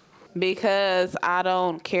 Because I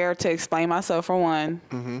don't care to explain myself, for one.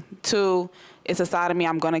 Two, it's a side of me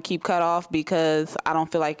I'm going to keep cut off because I don't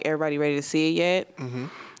feel like everybody ready to see it yet.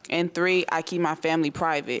 And three, I keep my family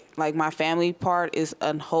private. Like, my family part is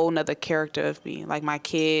a whole nother character of me. Like, my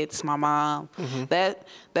kids, my mom.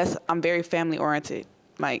 I'm very family oriented.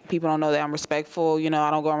 Like, people don't know that I'm respectful. I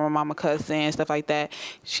don't go around my mama cussing, stuff like that.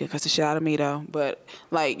 She cuss the shit out of me, though. But,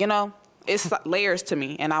 like, it's layers to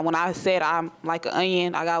me. And when I said I'm like an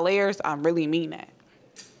onion, I got layers, I really mean that.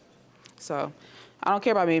 So I don't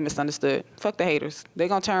care about being misunderstood. Fuck the haters. They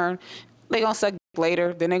gonna turn, they gonna suck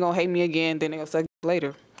later, then they gonna hate me again, then they gonna suck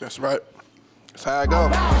later. That's right. That's how I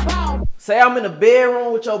go. Say I'm in the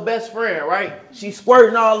bedroom with your best friend, right? She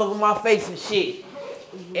squirting all over my face and shit.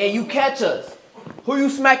 And you catch us. Who you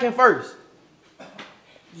smacking first?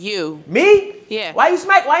 You. Me? Yeah. Why you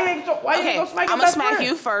smack? Why you ain't gonna smack your I'm gonna best smack friend?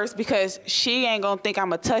 you first because she ain't gonna think I'm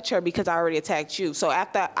gonna touch her because I already attacked you. So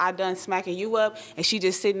after I done smacking you up and she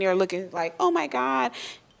just sitting there looking like, oh my God,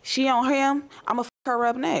 she on him, I'm gonna fuck her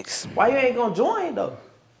up next. Why you ain't gonna join though?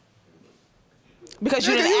 Because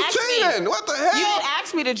you didn't ask me. What the hell? You didn't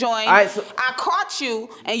ask me to join. All right, so I caught you,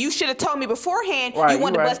 and you should have told me beforehand Right, you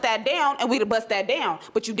wanted you to right. bust that down, and we'd have bust that down.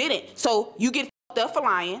 But you didn't. So you get fucked up for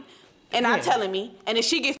lying and not telling me, and then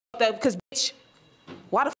she get fucked up because, bitch,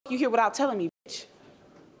 why the fuck you here without telling me, bitch?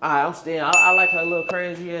 All right, I'm staying. I like her a little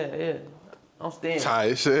crazy. Yeah. I'm staying.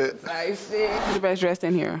 Tight shit. Tight shit. Who's the best dressed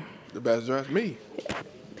in here? The best dressed? Me.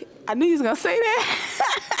 I knew you was gonna say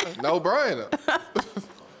that. No brainer.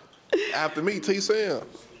 After me, T. Sims.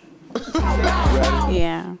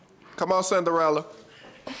 Yeah. Come on, Cinderella.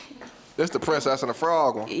 This the Princess and the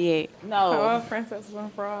Frog one. Yeah. No. Oh, Princess and the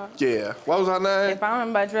Frog. Yeah. What was her name? If I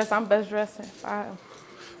remember dress, I'm best dressed. If I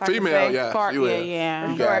Female, could say. yeah. Fart, You yeah, is. yeah.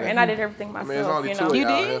 You For sure. got it. And I did everything myself. I mean, it's only two of You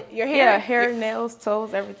y'all did? here. Your hair? Yeah, hair, nails,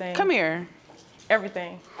 toes, everything. Come here.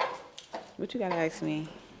 Everything. What you gotta ask me?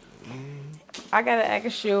 I gotta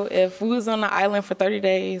ask you, if we was on the island for 30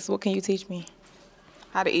 days, what can you teach me?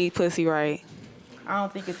 How to eat pussy right. I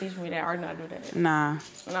don't think you teach me that. I already know how to do that. Nah.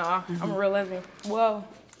 No, I'm a real lesbian. Well,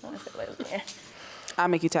 I want to say lesbian. I'll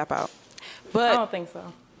make you tap out. I But don't think so.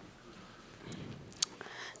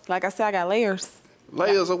 like I said, I got layers.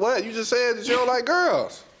 Layers of what? You just said that you don't like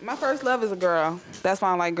girls. My first love is a girl. That's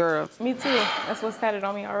why I like girls. Me too. That's what's tatted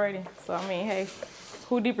on me already. So, I mean, hey,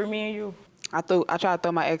 who deeper, me and you? I tried to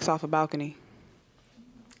throw my ex off a balcony.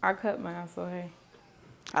 I cut mine, so hey.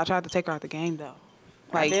 I tried to take her out the game though.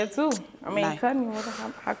 I did too. I mean, Nice. cutting,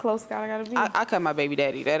 how close I gotta be? I cut my baby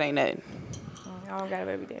daddy. That ain't nothing. I don't got a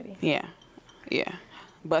baby daddy. Yeah.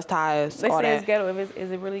 Bust tires, They all say that. it's ghetto.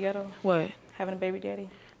 Is it really ghetto? What? Having a baby daddy?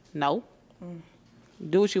 No.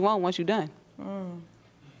 Do what you want once you're done.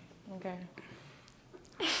 Okay.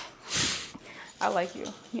 I like you.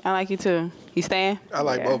 I like you too. You staying? I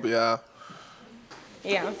like both of y'all.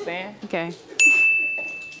 Yeah, I'm staying. Okay.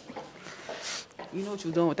 You know what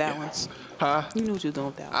you're doing with that one. Huh? You know what you're doing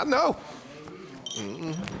with that one. I know.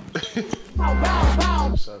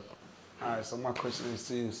 So, all right, so my question is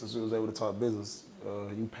to you, since we was able to talk business,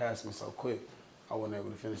 you passed me so quick, I wasn't able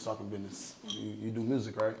to finish talking business. You do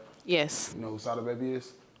music, right? Yes. You know who Sada Baby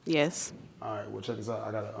is? Yes. All right, well, check this out.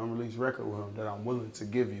 I got an unreleased record with him that I'm willing to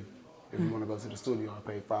give you. If you want to go to the studio, I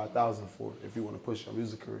pay $5,000 for it if you want to push your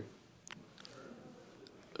music career.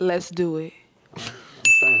 Let's do it.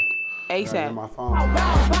 Understand? ASAP. In my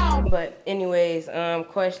phone. But anyways,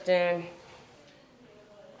 question.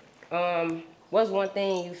 What's one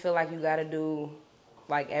thing you feel like you gotta do,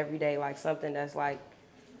 like every day, like something that's like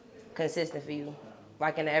consistent for you,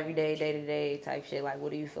 like in the everyday, day-to-day type shit? Like,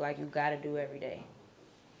 what do you feel like you gotta do every day?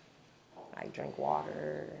 Like drink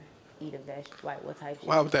water, eat a vegetable, like what type of shit?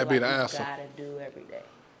 Why would that be the you answer? Gotta do every day,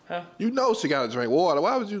 huh? You know she gotta drink water.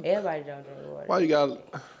 Why would you? Everybody don't drink water. Why you gotta?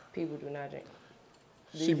 People do not drink.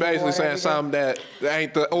 Do She you drink basically water saying every day? something that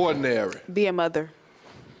ain't the ordinary. Be a mother.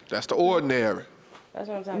 That's the ordinary. That's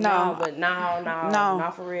what I'm talking No. about. But no,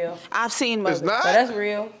 not for real. I've seen mothers. It's not? But that's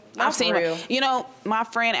real. I've seen real. her. You know, my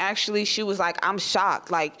friend actually, she was like, I'm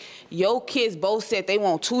shocked. Like, your kids both said they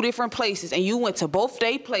want 2 different places, and you went to both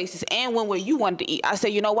their places and went where you wanted to eat. I said,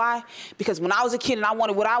 you know why? Because when I was a kid and I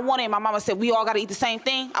wanted what I wanted, and my mama said we all got to eat the same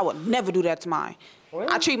thing, I would never do that to mine. Really?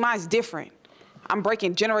 I treat mine different. I'm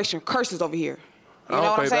breaking generation curses over here. You know I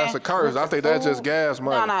don't what I'm think saying? that's a curse. I think that's just gas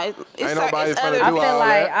money. No, Ain't nobody finna do all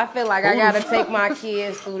that. I feel like I gotta take my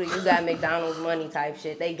kids through the you got McDonald's money type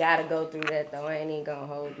shit. They gotta go through that though. I ain't even gonna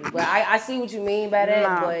hold you. But I see what you mean by that,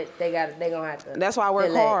 Nah. but they gonna have to. That's why I work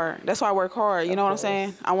feel that. hard. That's why I work hard. You know what I'm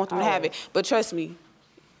saying? I want them to have it. But trust me.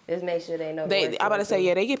 Just make sure they know. I about to say,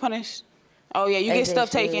 yeah, they get punished. Oh yeah, you As get they stuff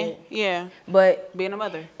should. taken. Yeah. But being a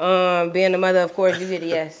mother. Being a mother, of course, you get a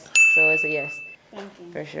yes. So it's a yes. Thank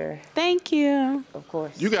you. For sure. Thank you. Of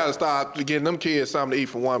course. You gotta stop getting them kids something to eat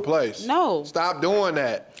from one place. No. Stop doing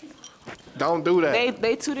that. Don't do that.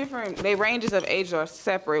 They 2 different. They ranges of age are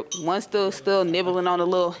separate. One's still nibbling on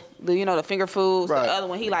the finger foods. Right. The other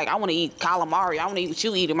one, he like, I want to eat calamari. I want to eat what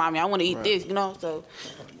you eat, mommy. I want to eat Right. this. You know, so.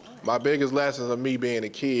 My biggest lessons of me being a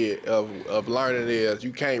kid of learning is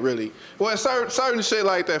you can't really certain shit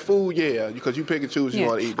like that food, yeah, because you pick and choose you Yeah.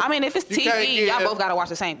 want to eat. I mean, if it's You can't TV, y'all get- both gotta watch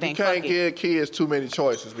the same thing. You can't Fuck it. give kids too many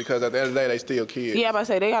choices because at the end of the day they still kids. Yeah, but I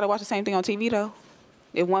say they gotta watch the same thing on TV though.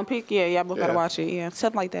 If one pick, yeah, y'all both gotta Yeah. watch it. Yeah,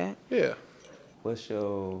 something like that. Yeah. What's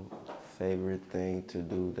your favorite thing to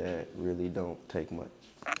do that really don't take much?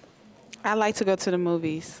 I like to go to the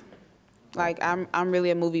movies. Like I'm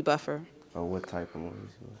really a movie buffer. Or what type of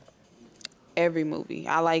movies? Every movie.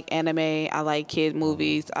 I like anime. I like kid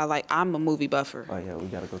movies. I'm a movie buffer. Oh yeah, we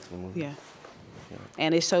gotta go to the movie. Yeah.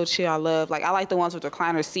 And it's so chill. I like the ones with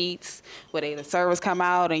recliner seats where the servers come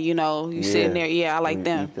out and you sitting there. Yeah, I like You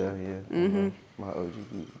them. eat there, yeah. Mm-hmm. My OG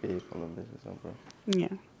be big on the business, bro. Yeah.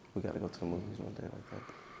 We gotta go to the movies one day like that.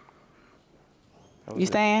 That was You it.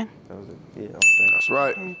 staying? That was it. Yeah, I'm staying. That's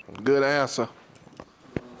right. Good answer.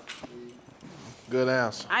 Good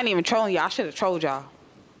answer. I ain't even trolling y'all. I should have trolled y'all.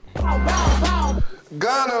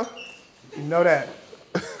 Ghana. You know that.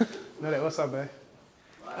 Know that. What's up, babe?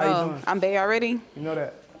 How you doing? I'm Bay already? You know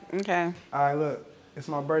that. Okay. All right, look. It's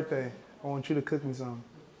my birthday. I want you to cook me something.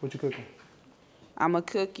 What you cooking? I'm going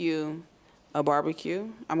to cook you a barbecue.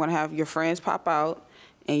 I'm going to have your friends pop out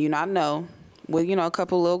and I know with, a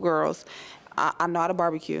couple little girls. I know how to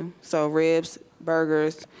barbecue. So ribs,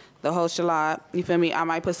 burgers, the whole shallot. You feel me? I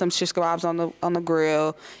might put some shish kebabs on the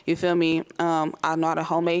grill. You feel me? I know how to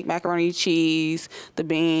homemade macaroni cheese, the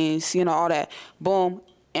beans, all that. Boom.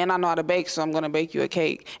 And I know how to bake, so I'm gonna bake you a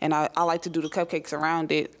cake. And I like to do the cupcakes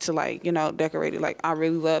around it to decorate it. I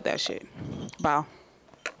really love that shit. Wow.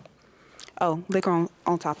 Oh, liquor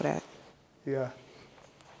on top of that. Yeah.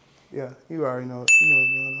 Yeah, you already know. You know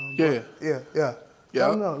what's going on. Yeah. Yeah. Yeah.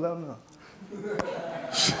 Let them know. Let them know.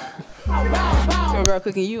 Your girl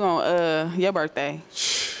cooking you on your birthday.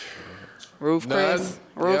 Roof Chris.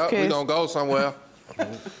 Roof Yep, Chris. we gonna go somewhere.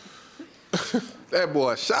 That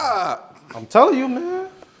boy sharp. I'm telling you, man.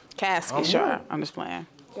 Casket sharp. I'm just playing.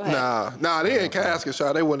 Go ahead. Nah, they ain't casket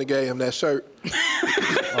sharp. They wouldn't have gave him that shirt.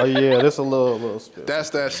 Oh yeah, this a little spit. That's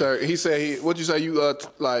that shirt. He said what'd you say? You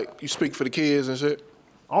you speak for the kids and shit?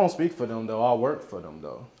 I don't speak for them though. I work for them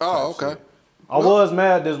though. Oh, okay. I was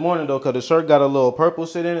mad this morning though, cause the shirt got a little purple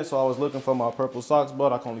shit in it, so I was looking for my purple socks,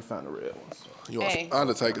 but I can only find the red ones. You want some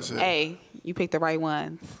Undertaker shit? Hey, you picked the right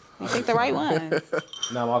ones. You picked the right ones.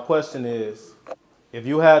 Now my question is, if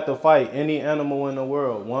you had to fight any animal in the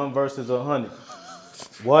world, 1 versus 100,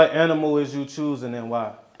 what animal is you choosing and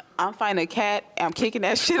why? I'm fighting a cat. I'm kicking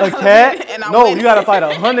that shit A out of cat? it, and I'm No, winning. you gotta fight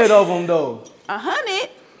 100 of them though.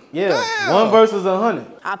 100? Yeah, 1 versus 100.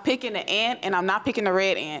 I'm picking the ant, and I'm not picking the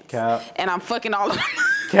red ants. Cap. And I'm fucking all of them.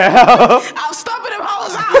 Cap. I'm stumping them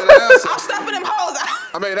hoes out. I'm stumping them hoes out.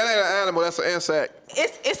 I mean, that ain't an animal. That's an insect.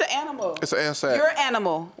 It's an animal. It's an insect. You're an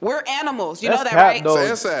animal. We're animals. You That's know that, cap, right? though. It's an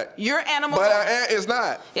insect. You're animals. But an ant is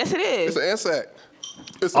not. Yes, it is. It's an insect.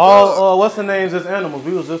 It's a bug. Oh, what's the names of animals?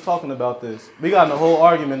 We was just talking about this. We got in a whole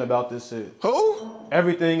argument about this shit. Who?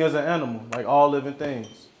 Everything is an animal, like all living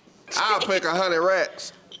things. I'll pick 100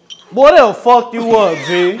 rats. Boy, they'll fuck you up,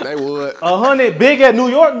 G. They would. 100 big at New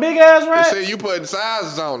York, big ass You rats. see, you putting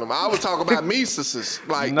sizes on them. I was talking about meesuses,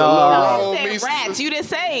 like Nah. the No, little you said meesuses. rats. You didn't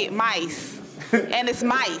say mice. And it's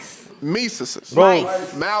mice. Meesuses. Bro.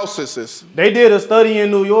 Mousesuses. They did a study in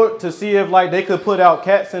New York to see if they could put out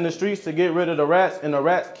cats in the streets to get rid of the rats, and the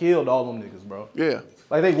rats killed all them niggas, bro. Yeah.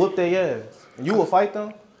 They whooped their ass. And you will fight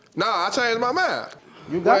them? Nah, I changed my mind.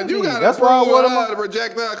 You got You gotta That's why I prove wanted to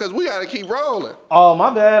reject that because we gotta keep rolling. Oh,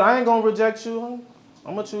 my bad. I ain't gonna reject you.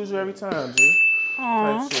 I'm gonna choose you every time, G.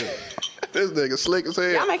 Aw. Type shit. This nigga slick as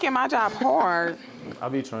hell. Y'all making my job hard. I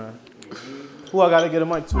be trying. Who I gotta get a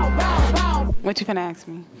mic to? What you finna ask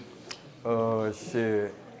me?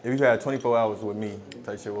 Shit. If you had 24 hours with me,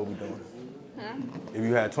 type shit, what we doing? If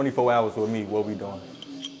you had 24 hours with me, what we doing?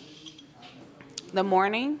 The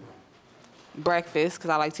morning, breakfast, because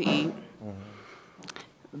I like to eat.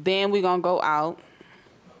 Then we gonna go out,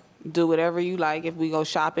 do whatever you like. If we go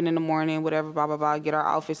shopping in the morning, whatever, blah, blah, blah, get our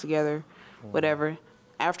outfits together, whatever.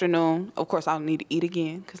 Afternoon, of course, I'll need to eat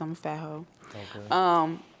again because I'm a fat hoe.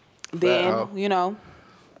 Fat Then, hoe. you know,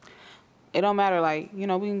 it don't matter. Like, you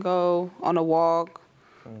know, we can go on a walk,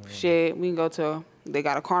 shit. We can go to, they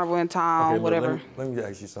got a carnival in town, Okay, whatever. Let me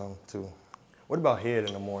ask you something, too. What about head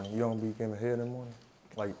in the morning? You don't be getting head in the morning?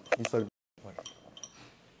 Like, you suck, like...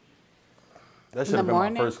 That should have been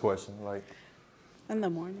my first question, like... In the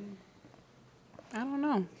morning? I don't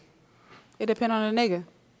know. It depend on the nigga.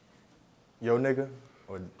 Your nigga?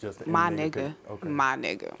 Or just My any nigga. Okay. My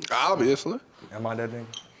nigga. Obviously. Am I that nigga?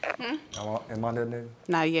 Am I that nigga?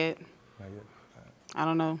 Not yet. Not yet. I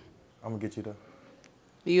don't know. I'm gonna get you there.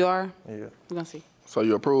 You are? Yeah. We're gonna see. So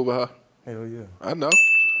you approve of her? Hell yeah. I know.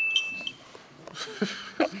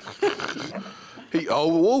 He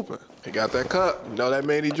over whooping. He got that cup. You know that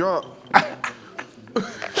mean he drunk.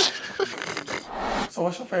 So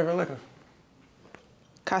what's your favorite liquor?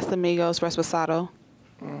 Casamigos Reposado.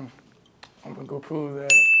 I'm gonna go prove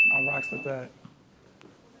that. I'm rocks with that.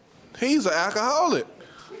 He's an alcoholic.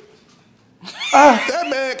 That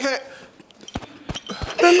man can't.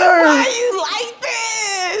 The nerve. Why you like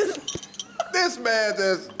this? This man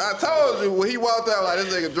just, I told you when he walked out like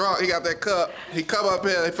this nigga drunk, he got that cup. He come up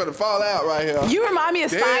here, he finna fall out right here. You remind me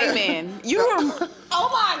of Simon. You were, oh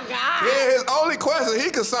my God. Yeah, his only question he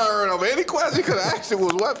concerned over any question he could have asked you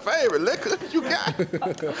was what favorite liquor you got?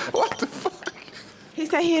 What the fuck? He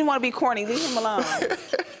said he didn't want to be corny. Leave him alone.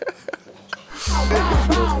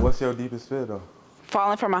 What's your deepest fear, though?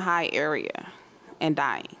 Falling from a high area and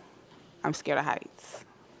dying. I'm scared of heights.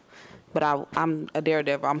 But I'm a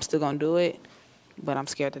daredevil. I'm still going to do it. But I'm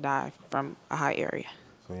scared to die from a high area.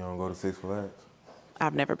 So you don't go to Six Flags?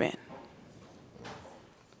 I've never been.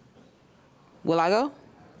 Will I go?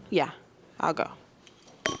 Yeah, I'll go.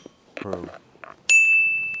 Bro.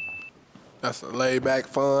 That's a laid back,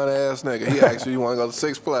 fun ass nigga. He asked you want to go to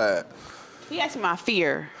Six Flags. He asked me my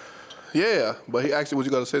fear. Yeah, but he asked you would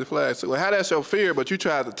you go to Six Flags. So, well, how that's your fear, but you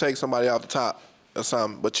tried to take somebody off the top or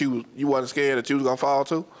something, but you wasn't scared that you was going to fall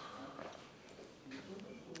too?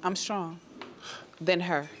 I'm strong. Than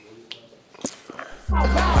her.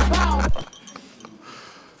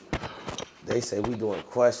 They say we doing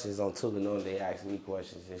questions on Tuga, knowing they ask me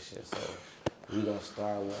questions and shit. So we gonna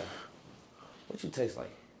start with what you taste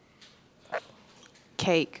like?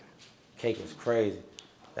 Cake. Cake is crazy.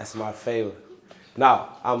 That's my favorite. No,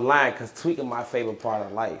 I'm lying because tweaking my favorite part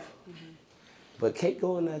of life. But cake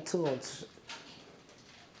go in there too.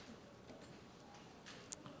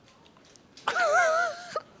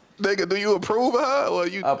 Nigga, do you approve of her or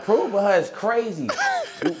you? Approve of her is crazy.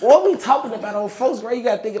 What we talking about on first grade? You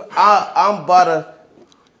gotta think of. I'm butter.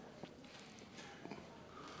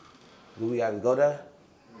 Do we gotta go there?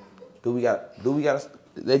 Do we gotta?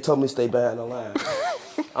 They told me to stay behind the line.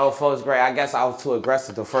 On first grade, I guess I was too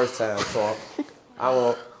aggressive the first time, so I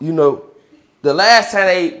don't. You know, the last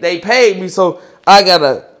time they paid me, so I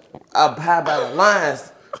gotta abide by the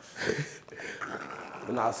lines.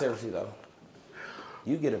 But no, seriously though.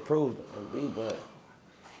 You get approved of me, but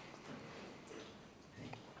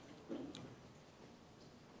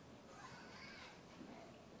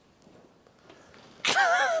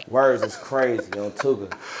words is crazy on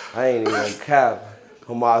Tuga. I ain't even gonna cap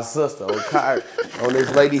on my sister, on this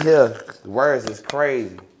lady here. Words is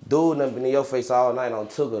crazy. Dude done been in your face all night on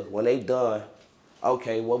Tuga. When they done,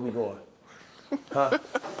 okay, what we doing? Huh?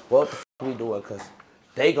 What the f we doing? Cause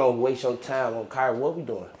they gonna waste your time on Kyrie. What we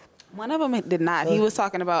doing? One of them did not. He was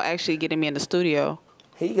talking about actually getting me in the studio.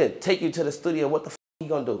 He could take you to the studio. What the f he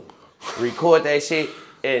gonna do? Record that shit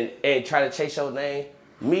and try to chase your name?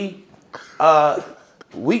 Me?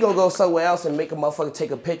 We gonna go somewhere else and make a motherfucker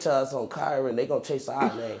take a picture of us on Kyra and they gonna chase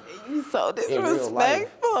our name. You so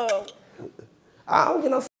disrespectful. I don't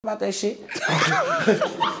give no f about that shit.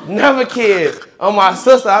 Never cared. On my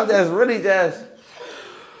sister, I'm just really just,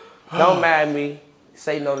 don't mind me.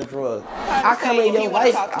 Say no to drugs. I come in your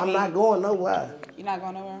life, I'm not going nowhere. You're not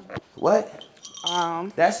going nowhere? What?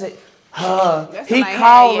 That's it. He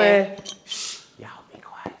calling. Shh, y'all be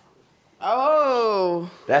quiet. Oh.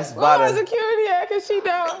 That's Where butter. security at? Cause she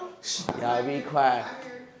down. Shh, y'all be quiet.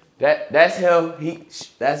 That's him.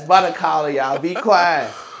 That's butter calling. Y'all be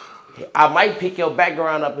quiet. I might pick your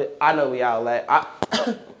background up. I know where y'all at.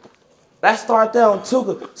 Let's start there on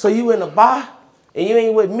Tuga. So you in the bar and you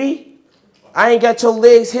ain't with me? I ain't got your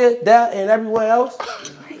legs here, there, and everywhere else.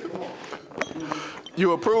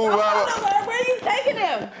 You approve, Robert? Where are you taking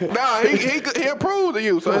him? Nah, he approved of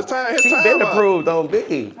you, so his time She been up. approved on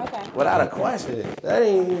me. Okay. Without a question.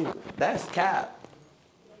 That's cap.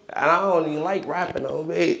 And I don't even like rapping on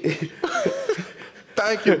me.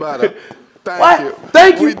 Thank you, brother. Thank you.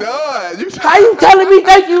 Thank you. We done. How you telling me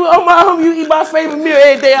thank you? Oh my home, you eat my favorite meal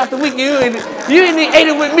every day after week. You ain't ate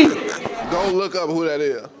it with me. Go look up who that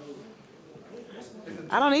is.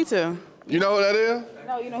 I don't need to. You know who that is?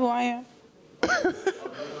 No, you know who I am?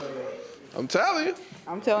 I'm telling you.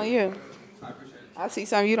 I'm telling you. I see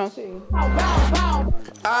something you don't see. All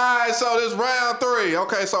right, so this round 3.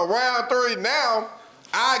 Okay, so round 3 now,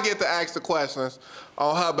 I get to ask the questions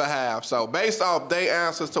on her behalf. So based off their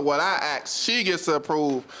answers to what I asked, she gets to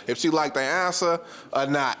approve if she like the answer or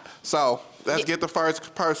not. So let's get the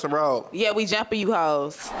first person roll. Yeah, we jumping you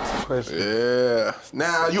hoes. Yeah.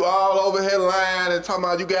 Now you all over here lying and talking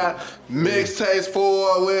about you got mixtapes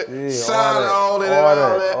full with sound on it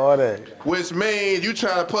and all that. Which means you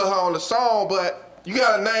trying to put her on the song, but you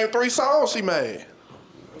gotta name 3 songs she made.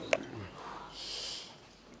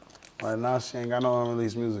 Right now, she ain't got no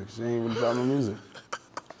unreleased music. She ain't even dropped no music.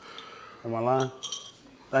 Am I lying?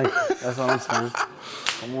 Thank you. That's all I'm saying.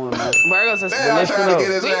 Come on, man. Virgo's just trying to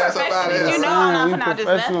get his ass up out of here. You know I'm not just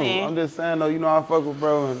nothing. I'm just saying, though, you know, I fuck with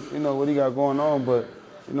bro and, you know, what he got going on, but,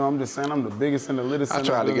 you know, I'm just saying I'm the biggest and the littest. I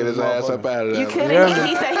tried to get his ass up out of there. You couldn't.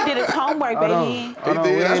 He said he did his homework, baby. He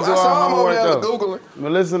did. That's why I saw him over there Googling.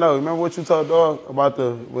 But listen, though, remember what you told Dog about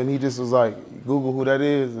when he just was like, Google who that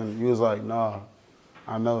is, and you was like, nah,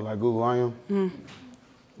 I know, like, Google I am.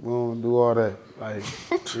 We don't do all that. Like,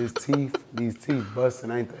 these teeth busting,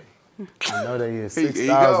 ain't they? I know they is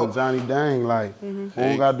 6,000 Johnny Dang. Like, we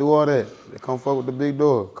don't gotta do all that. They come fuck with the big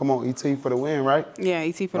dog. Come on, ET for the win, right? Yeah,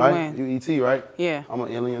 ET for the right? win. You ET, right? Yeah. I'm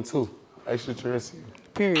an alien too. Extraterrestrial.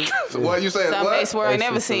 Period. So what you saying? Something What? they swear I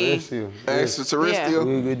never seen. Extraterrestrial.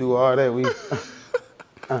 We do all that. We.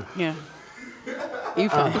 Yeah. You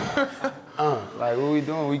fine. Like, what we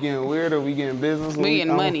doing? We getting weird or we getting business? We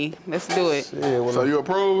getting money. Let's do it. Shit, well, So you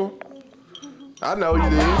approve? I know you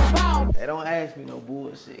did. They don't ask me no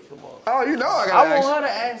bullshit. Come on. Oh, you know I gotta I ask. want her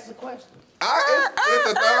to ask the question.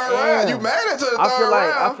 It's the 3rd round. You made it to the 3rd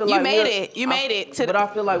round. You made it. You made it to But I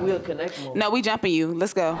feel like we'll connect more. No, we jumping you.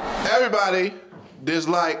 Let's go. Everybody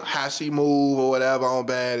dislike how she move or whatever on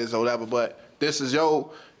Baddies or whatever, but this is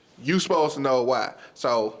you supposed to know why.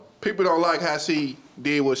 So people don't like how she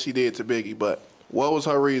did what she did to Biggie, but what was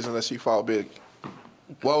her reason that she fought Biggie?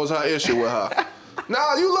 What was her issue with her?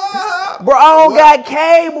 No, you love her. Bro, I don't got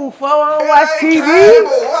cable, fo. I don't watch TV. Cable.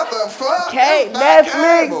 What the fuck?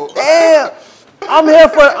 Netflix. Damn.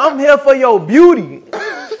 I'm here for your beauty.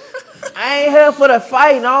 I ain't here for the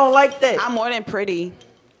fighting. I don't like that. I'm more than pretty.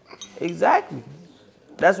 Exactly.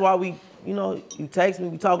 That's why we, you text me,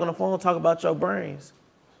 we talk on the phone, talk about your brains.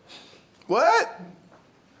 What?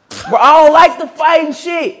 Bro, I don't like the fighting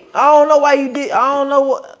shit. I don't know why you did. I don't know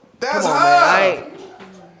what. That's Come on, her. man.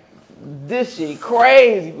 This shit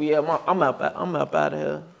crazy. Yeah, I'm up out of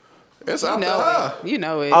here. It's up to her. You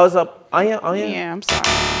know it. I was up. I am. Yeah, I'm sorry.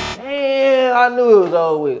 Damn, I knew it was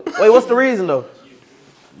over with. Wait, what's the reason though?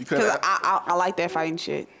 Because I like that fighting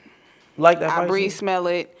shit. Like that I fighting breathe, shit? smell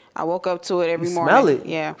it. I woke up to it every You morning. smell it?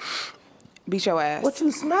 Yeah. Beat your ass. What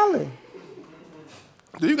you smelling?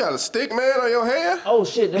 Do you got a stick man on your hand? Oh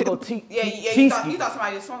shit, there go T. Yeah, you thought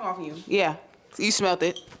somebody just swung off you. Yeah. You smelled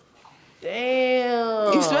it.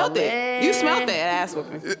 Damn. You smelled it. man. You smelled that ass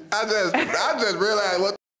whooping. I just realized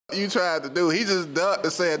what you tried to do. He just ducked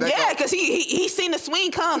and said that. Yeah, because he seen the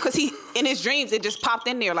swing come because in his dreams it just popped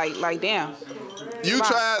in there like damn. He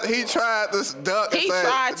tried to duck and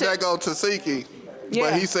say that go Tasiki. Yeah.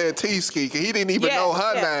 But he said T-Ski, because he didn't even know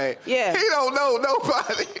her name. Yeah. He don't know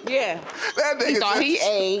nobody. Yeah. That nigga He thought he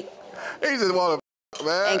ate. He just want to,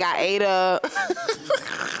 man. And got ate up.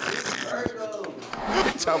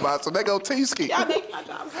 Talking about, so they go T-Ski. Y'all make my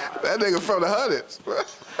job hard. That nigga from the hundreds. All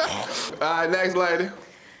right, next lady.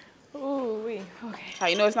 Ooh, okay. How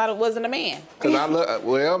you know wasn't a man? Because I look,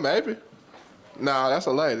 well, maybe. No, that's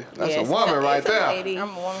a lady. That's a woman right there. Lady.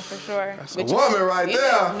 I'm a woman for sure. That's a woman right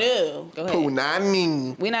there. No. Go ahead.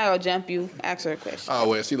 Punani. We not gonna jump you. Ask her a question. Oh,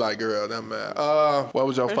 well, she like girl, that man. What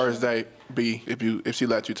would your first date be if she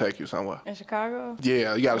let you take you somewhere? In Chicago?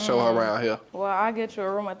 Yeah, you got to show her around here. Well, I'll get you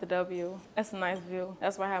a room at the W. That's a nice view.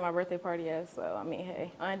 That's where I had my birthday party at, so, I mean,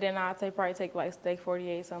 hey. And then I'll probably take like Steak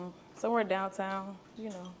 48, somewhere downtown, you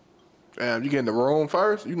know. Damn, you get in the room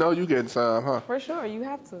first? You know you getting some, huh? For sure, you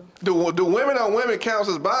have to. Do women on women count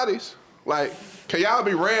as bodies? Like, can y'all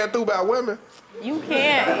be ran through by women? You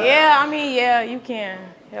can. Yeah, I mean, yeah, you can.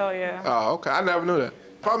 Hell yeah. Oh, okay. I never knew that.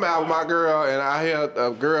 If I'm out with my girl and I hear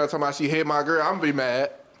a girl talking about she hit my girl, I'm gonna be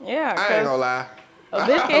mad. Yeah, I ain't gonna lie. A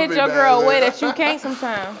bitch can hit your girl a way that you can't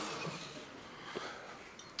sometimes.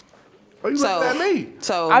 Why you looking at me?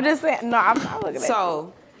 So I'm just saying. No, I'm not looking at you.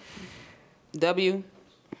 So, W,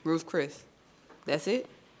 Ruth Chris. That's it?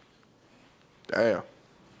 Damn.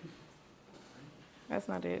 That's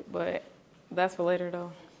not it, but that's for later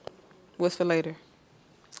though. What's for later?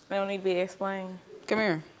 They don't need to be explained. Come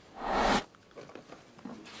here.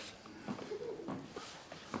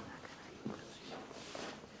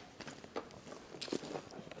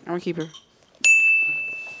 I'm gonna keep her.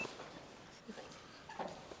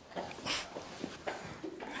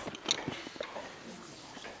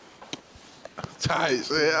 Tight.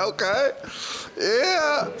 Yeah, okay.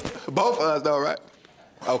 Yeah. Both of us though, right?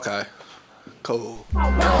 Okay. Cool.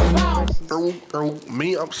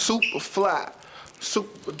 Me, I'm super fly.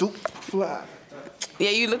 Super duper fly. Yeah,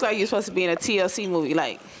 you look like you're supposed to be in a TLC movie.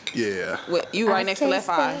 Like, Yeah. what, you right next to Left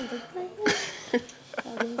Eye.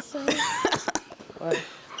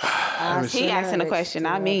 He asking a question,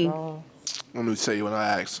 not me. Let me tell you when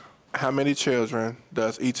I ask, how many children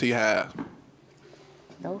does E.T. have?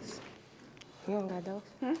 Those? You don't got those?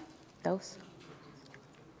 Those?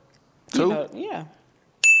 Two? Yeah.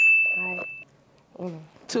 All right.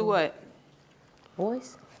 To what?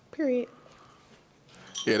 Boys? Period.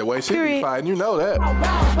 Yeah, the way she be Period. fighting, you know that.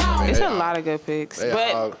 It's a lot of good picks,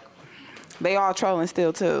 but they all trolling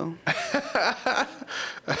still too.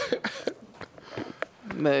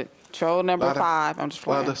 But troll number 5, I'm just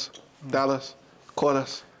playing. Dollars,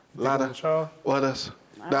 quarters, ladder, waters,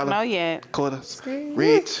 I don't know yet. quarters,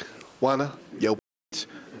 rich, wanna, yo,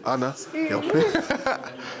 Anna, yo.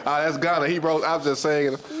 Oh, that's Ghana. He wrote, I was just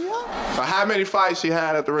saying. So how many fights she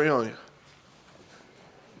had at the reunion?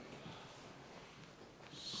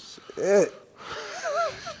 Shit.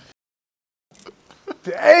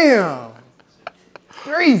 Damn.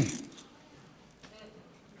 3.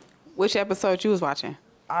 Which episode you was watching?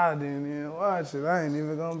 I didn't even watch it. I ain't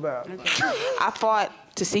even gonna bow. I fought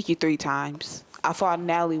Tasiki 3 times. I fought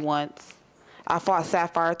Natalie once. I fought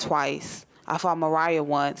Sapphire twice. I fought Mariah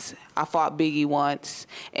once. I fought Biggie once.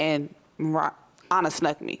 And Anna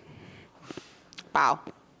snuck me. Wow.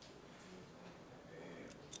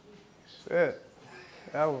 Shit.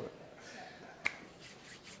 That was.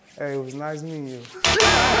 Hey, it was nice meeting you.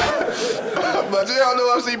 But you don't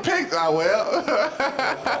know if she picked. I will.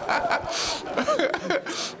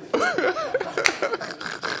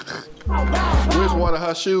 Which one of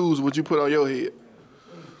her shoes would you put on your head?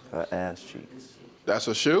 Her ass cheeks. That's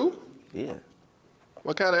a shoe? Yeah.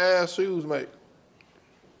 What kind of ass shoes, mate?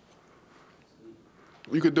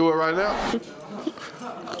 You could do it right now.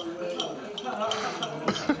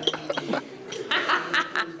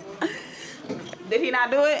 Did he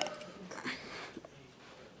not do it?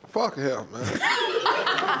 Fuck him, man.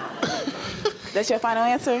 That's your final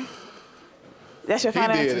answer? That's your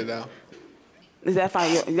final answer? He did it now. Is that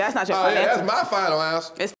final? That's not your Oh, final yeah, answer? that's my final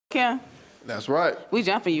answer. It's him. That's right. We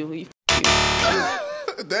jumping you.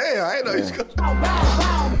 Damn, I ain't know you could.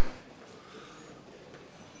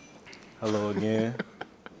 Hello again.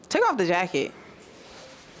 Take off the jacket.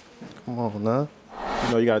 Come on, now.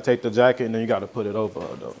 You know, you gotta take the jacket and then you gotta put it over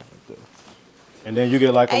her, though. And then you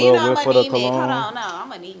get like a little whiff for the cologne. Hold on, no,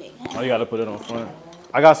 I'm anemic. Oh, you gotta put it on front.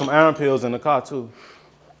 I got some iron pills in the car, too.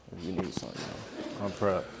 If you need something, I'm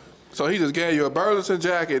prepped. So he just gave you a Burlington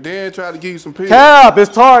jacket, then tried to give you some pills. Cap, it's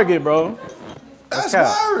Target, bro. That's Cap.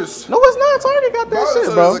 worse. No, it's not. Target got that Burlington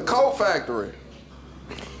shit, bro. is a coat factory.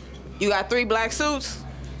 You got 3 black suits?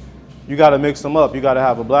 You gotta mix them up. You gotta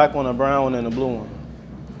have a black one, a brown one, and a blue one.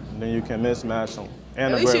 And then you can mismatch them.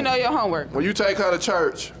 And At least you know your homework. When you take her to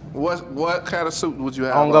church, what kind of suit would you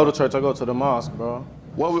have? I don't go to church. I go to the mosque, bro.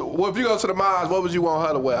 What if you go to the mosque, what would you want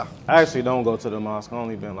her to wear? I actually don't go to the mosque. I've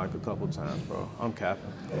only been like a couple times, bro. I'm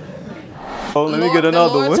capping. Oh, let me get another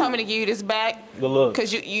the Lord one. told me to give you this back. Good luck.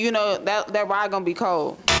 Cause you know that ride gonna be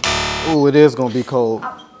cold. Ooh, it is gonna be cold.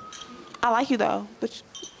 I like you though, but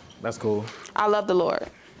That's cool. I love the Lord.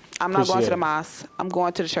 I'm not going Appreciate to the it. mosque. I'm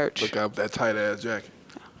going to the church. Look up that tight ass jacket.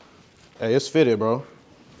 Hey, it's fitted, bro.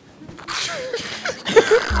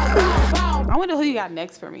 I wonder who you got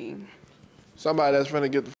next for me. Somebody that's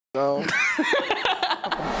finna get the on.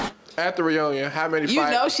 At the reunion, how many fights? You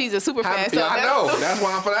know she's a super fan. So Yeah, I know. That's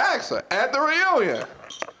why I'm finna ask her. At the reunion,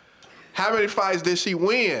 how many fights did she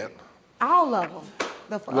win? All of them.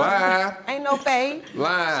 Lie. Ain't no fade.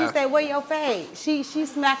 Lie. She said, where your fade? She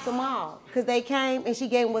smacked them all because they came and she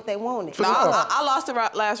gave them what they wanted. No, I lost the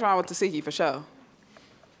last round with Tasiki for sure.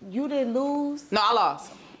 You didn't lose? No, I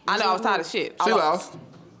lost. I know I was tired of shit. She lost.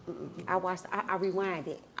 I watched. I rewind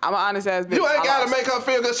it. I'm an honest ass bitch. You ain't gotta make her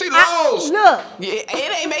feel good. She lost. Look. Yeah,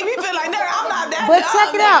 it ain't make me feel like that. I'm not that. But dumb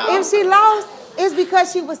check it now. out. If she lost, it's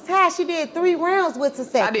because she was tired. She did 3 rounds with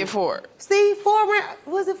Saseki. I did 4. See, 4 rounds.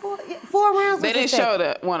 Was it 4? Yeah, 4 rounds. They with didn't Saseki. show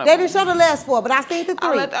the one of They them. didn't show the last 4, but I seen the 3.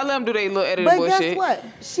 I let them do their little editing But bullshit. guess what?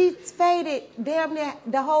 She faded damn near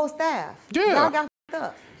the whole staff. Yeah. Y'all got f***ed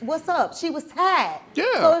up. What's up? She was tired. Yeah.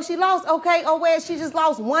 So if she lost, okay, oh well, she just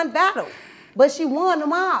lost 1 battle. But she won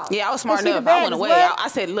them all. Yeah, I was smart And she enough. the I went baddest, away. what? I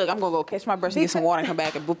said, look, I'm gonna go catch my breath and get some water and come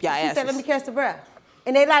back and boop y'all She asses. said, let me catch the breath.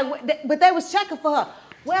 And they like, but they was checking for her.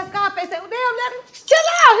 Where's Scarface at? Well, damn, let her, chill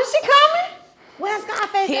out. Is she coming? Where's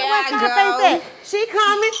Scarface Here at? Where's I Scarface go. at? She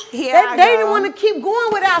coming. Here They I didn't go. want to keep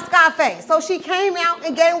going without Scarface. So she came out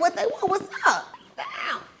and gave them what they want. What's up?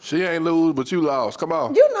 Damn. She ain't lose, but you lost. Come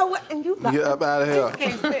on. You know what? And you lost. Get up out of here.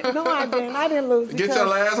 No, I didn't. I didn't lose. Get your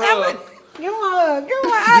last hug. Give me a hug. Give me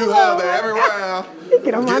a hug. You hug her every round.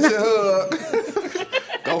 Get on my Get your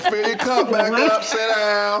hug. Go fill your cup back up. Sit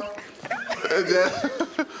down. And just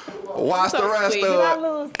watch the rest Did of I it.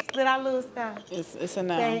 lose? Did I lose that? It's a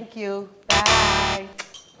no. Thank you. Bye.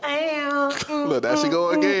 Damn. Look, there she go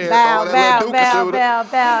again. Bow, Throw bow, that little bow, dookie bow,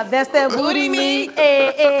 bow. That's that booty meat.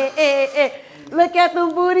 Look at the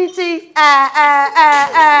booty cheeks. That's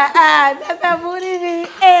that booty meat.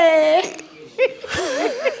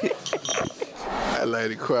 That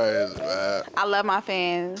lady crazy, man. I love my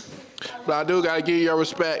fans. But I do gotta give you your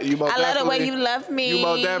respect. You most I love the way definitely- you love me. You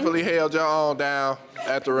most definitely held your own down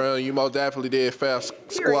at the run. You most definitely did fair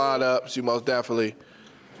squad ups. You most definitely,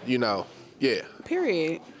 you know, yeah.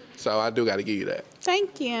 Period. So I do gotta give you that.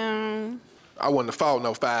 Thank you. I wouldn't have fought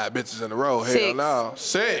no 5 bitches in a row. Hell 6. no.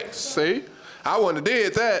 6. See? I wouldn't have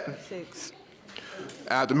did that. 6.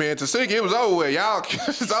 After me and Tasiki, it was over with. Y'all,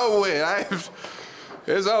 it's over with.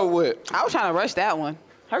 It's over with. I was trying to rush that one.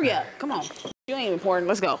 Hurry up. Come on. You ain't important.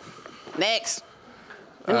 Let's go. Next.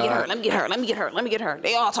 Let me get her. Let me get her. Let me get her. Let me get her.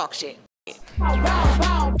 They all talk shit.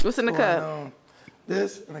 What's in the cup?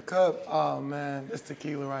 This in the cup, oh man, it's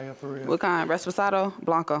tequila right here for real. What kind? Reposado?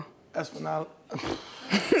 Blanco? Espinal. It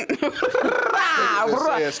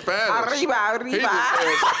said Spanish. Arriba, arriba.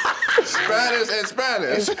 Spanish and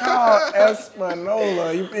Spanish. It's called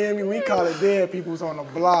Espanola, you feel me? We call it dead people's on the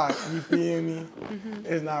block, you feel me?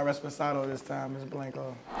 It's not Reposado this time, it's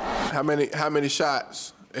Blanco. How many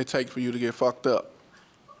shots it take for you to get fucked up?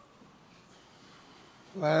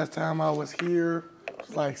 Last time I was here, it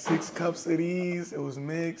was like 6 cups of these. It was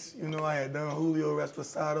mixed. You know, I had Don Julio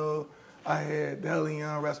Reposado, I had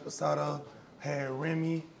Deleon Reposado, had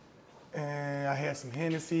Remy, and I had some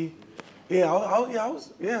Hennessy. Yeah,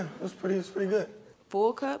 it was pretty good.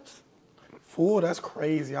 Full cups? Full, that's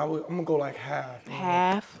crazy. I'm gonna go like half.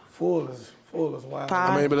 Half? Full is wild.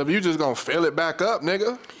 I mean, but if you just gonna fill it back up,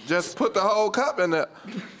 nigga, just put the whole cup in there.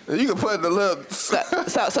 You can put the little. So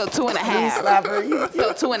 2.5.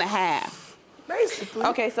 So 2.5. Basically.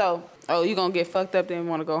 Okay, so, you gonna get fucked up then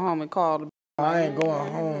wanna go home and call the... I ain't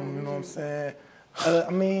going home, you know what I'm saying? I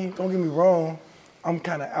mean, don't get me wrong, I'm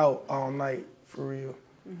kind of out all night, for real.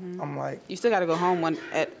 I'm like... You still gotta go home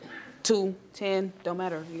at 2, 10, don't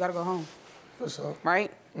matter. You gotta go home. For sure.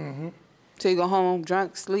 Right? Mm-hmm. So you go home,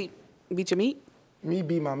 drunk, sleep, beat your meat? Me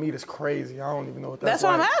beat my meat is crazy. I don't even know what that's That's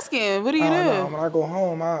what like. I'm asking. What do you do? No, when I go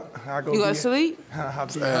home, I go... You go to sleep?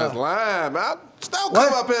 That's lying, man. Don't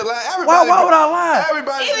come up here like everybody. Why would I lie?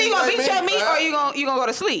 Everybody. Either you gonna like beat me, your meat man. or you gonna go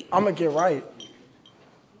to sleep. I'm gonna get right.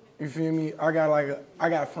 You feel me? I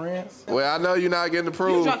got friends. Well, I know you're not getting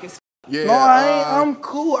approved. You drunk as Yeah. No, I ain't. I'm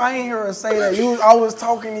cool. I ain't hear her say that. I was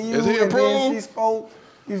talking to you, Is he and then approved? she spoke.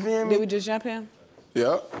 You feel me? Did we just jump in?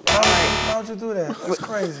 Yep. Why'd you do that? That's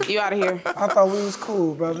crazy. You out of here. I thought we was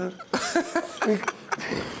cool, brother.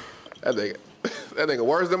 That nigga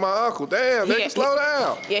worse than my uncle. Damn, nigga, slow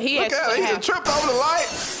down. Yeah, he Look had at it. He done tripped over the light.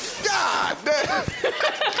 God damn.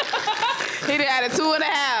 He done had a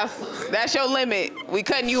 2.5. That's your limit. We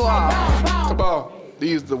cutting you off. Come on.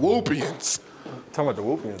 These the Whoopians. Talking about the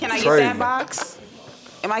Whoopians. Can I get Crazy. that box?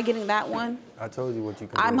 Am I getting that one? I told you what you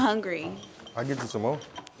can I'm do. hungry. I'll get you some more.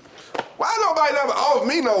 Why nobody never offered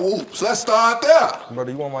me no whoops? Let's start there.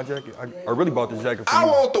 Brother, you want my jacket? I really bought this jacket for I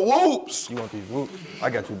you. want the whoops. You want these whoops? I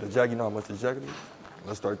got you the jacket. You know how much this jacket is?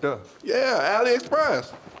 Let's start there. Yeah,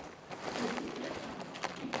 AliExpress.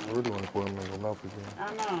 I really want to pour them in your mouth again.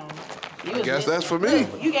 I know. I guess that's for me.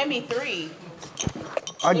 You gave me 3.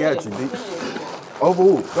 I got you, D. Over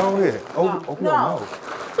who? Go ahead. Open your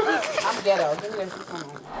mouth. I'm ghetto. Give me this.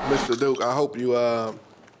 Mr. Duke, I hope you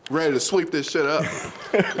ready to sweep this shit up.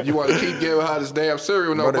 You want to keep giving her this damn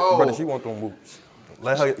cereal, no bowl. Brother, she want them whoops.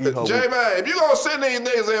 Let her eat her J-Man, if you gonna send these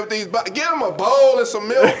niggas in with these, get them a bowl and some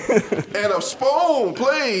milk and a spoon,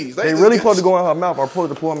 please. They really supposed to go in her mouth. I'm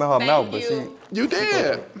supposed to pour them in her mouth, but You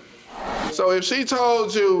did. So if she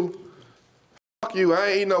told you, fuck you, I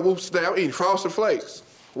ain't eating no whoops today, I'm eating Frosted Flakes,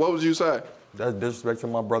 what would you say? That's disrespect to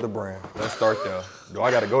my brother Brand. Let's start there. Do I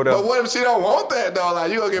gotta go there? But what if she don't want that though?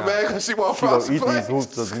 Like you gonna get mad because she want Frosted Flakes? She gonna eat Flakes?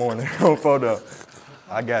 these whoops this morning. Don't fold up.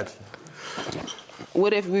 I got you.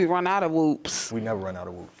 What if we run out of whoops? We never run out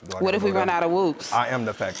of whoops. What if we run out of whoops? I am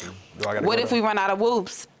the factory. Do I gotta What go if there? we run out of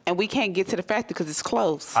whoops and we can't get to the factory because it's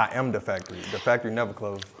closed? I am the factory. The factory never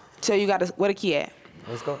closed. So you got to, where the key at?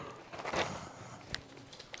 Let's go.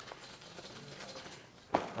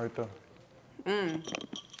 Right there.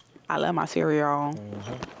 I love my cereal.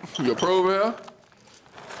 You approve here?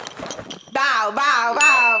 Bow, bow,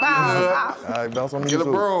 bow, bow, All right, bounce on me. Get a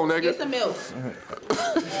broom, nigga. Get some milk.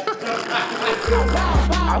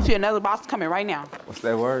 I'll see another box coming right now. What's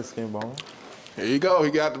that word, Skinbone? Here you go.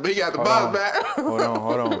 He got the box back. Hold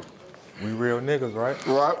on. We real niggas, right?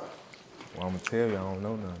 Right. Well, I'm gonna tell you, I don't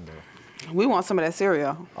know nothing though. We want some of that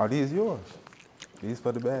cereal. Are these yours? These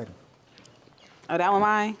for the bag. Oh, that one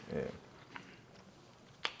mine? Yeah.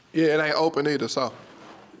 Yeah, it ain't open either, so.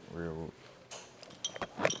 Real whoop.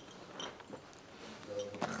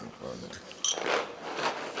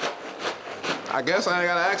 I guess I ain't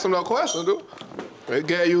gotta ask him no questions, dude. They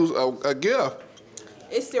gave you a gift.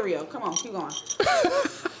 It's cereal. Come on, keep going.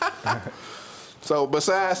 So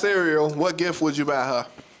besides cereal, what gift would you buy her?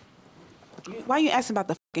 Why you asking about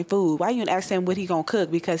the fucking food? Why you asking him what he gonna cook?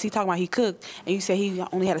 Because he talking about he cooked, and you said he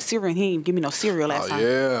only had a cereal and he didn't give me no cereal last time.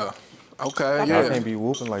 Yeah. Okay, Y'all can't be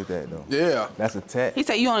whooping like that though. Yeah. That's a test. He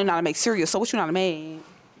said you only know how to make cereal, so what you know how to make?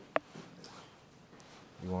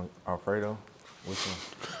 You want Alfredo? Which one?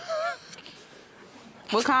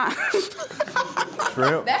 What kind?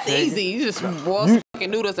 Shrimp? That's chicken? easy. You just boil some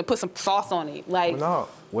fucking noodles and put some sauce on it. Like, No,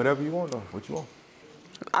 whatever you want though. What you want?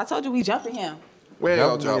 I told you we jumping him. We ain't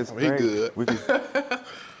gonna Jumping jump is him. He crazy. good. We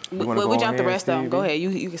can, We jumped the rest of them. Go ahead.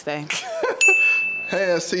 You can stay.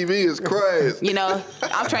 Hands TV is crazy. You know,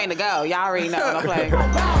 I'm trained to go. Y'all already know.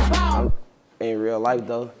 Don't play. In real life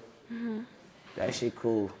though, that shit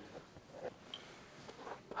cool.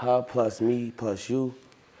 Her plus me plus you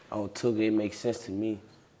on Tuga, it makes sense to me.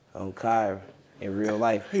 On Kyra, in real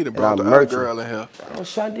life. He done brought the other girl in here. On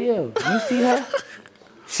Shondell, you see her?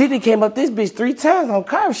 She done came up this bitch 3 times on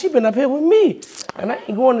Kyra. She been up here with me. And I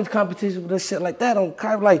ain't going into competition with this shit like that on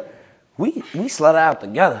Kyra. Like, we slut out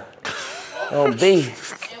together. On B.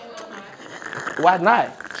 Why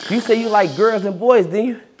not? You say you like girls and boys, didn't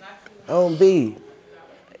you? On B.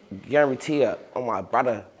 Guarantee you, on my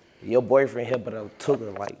brother, your boyfriend here, but I took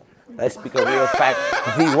her, like, let's speak a real fact.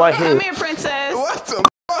 If he was here. Come here, princess. What the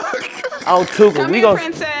fuck? On Tuga, Come we here, gon'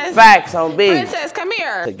 princess. facts on B. Princess, come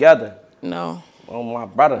here. Together. No. On my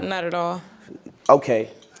brother. Not at all. Okay,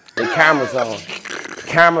 the camera's on.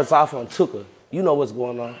 Camera's off on Tuka. You know what's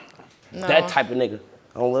going on. No. That type of nigga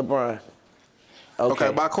on LeBron.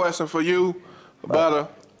 Okay, my question for you, Butter.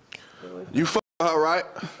 You fuck her, right?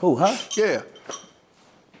 Who, her? Yeah.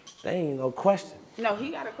 That ain't no question. No,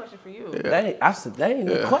 he got a question for you. Yeah. I said, that ain't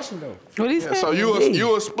no question though. What he Yeah, said? so you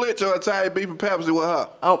will split your Italian beef and Pepsi with her.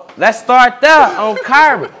 Oh, let's start there on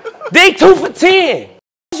Kyra. They 2 for 10.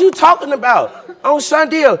 What you talking about? On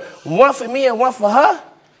Shondell, 1 for me and 1 for her?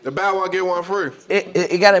 The buy one, get one free.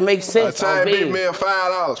 It gotta make sense. Italian on beef B. meal,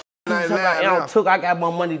 $5. On Tuka, I got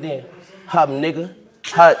more money than her nigga,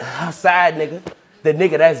 her side nigga, the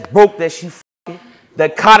nigga that's broke that she f***ing, the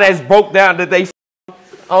car that's broke down that they f***ing,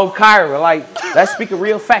 on Kyra. Like, let's speak a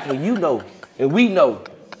real fact, and you know, and we know.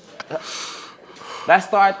 Let's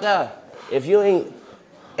start there. If you ain't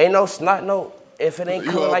no snot, no, if it ain't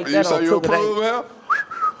coming like that on Tuka, that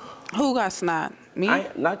Who got snot? Me?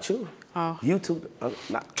 not you. Oh. You two,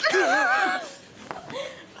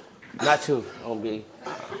 not you, on B.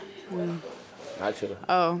 Not you.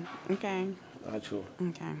 Oh, okay. Not you.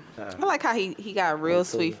 Okay. I like how he got real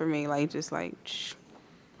sweet for me, like just like. Shh.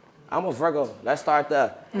 I'm a Virgo. Let's start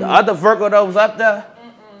there. The other Virgo that was up there,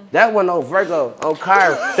 that one on Virgo, on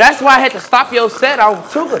Kyra. That's why I had to stop your set on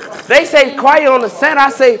Tuga. They say quiet on the set. I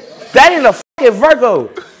say, that ain't a fucking Virgo.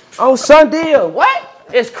 On Shondell. What?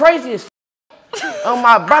 It's crazy as on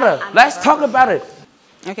my brother. Let's talk about it.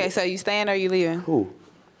 Okay, so you staying or you leaving? Who?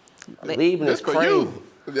 Leaving is for crazy. you.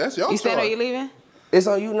 That's your You staying or choice. you leaving? It's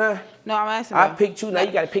on you now. No, I'm asking. I though. picked you. Now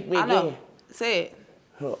you got to pick me I know. again. Say it.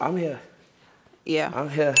 Oh, I'm here. Yeah. I'm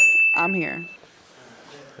here. I'm here.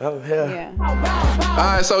 I'm here. Yeah. All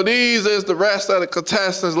right, so these is the rest of the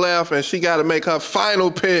contestants left, and she got to make her final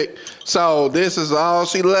pick. So this is all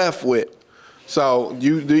she left with. So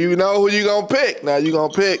do you know who you gonna pick? Now you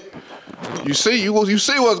gonna pick. You see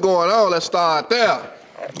what's going on. Let's start there.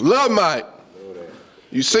 Love Mike.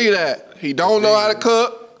 You see that he don't know how to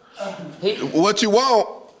cook. What you want?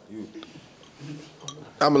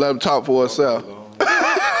 I'm gonna let him talk for himself.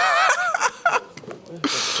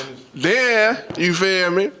 Then you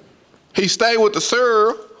feel me? He stay with the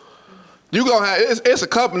cereal. You gonna have it's a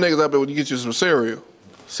couple niggas up there when you get you some cereal.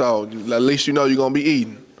 So at least you know you're gonna be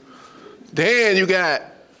eating. Then you got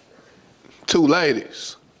 2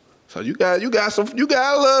 ladies. So you got a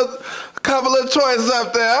couple of choices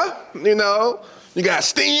up there. You know, you got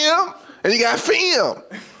STEM and you got FEM.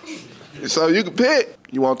 So you can pick.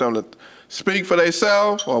 You want them to speak for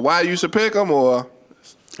themselves, or why you should pick them, or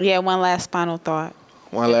Yeah, one last final thought.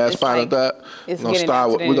 one last final thought. It's We're getting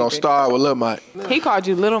down to the gonna nitty-gritty. start with Lil Mike. He called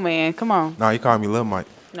you little man. Come on. Nah, he called me Lil Mike.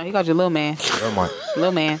 No, he called you little man. Lil Mike.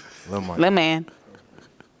 Little man. Lil Mike. Little man.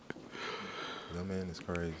 Lil man is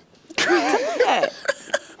crazy. Yeah.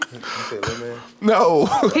 You said Lil man? No.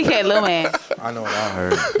 He said little man. I know what I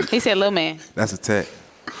heard. He said little man. That's a tech.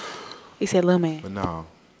 He said little man. But no.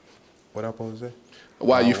 What I supposed to say?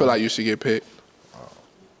 Why you feel like you should get picked?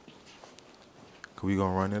 Cause we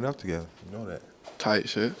gonna run it up together. You know that. Tight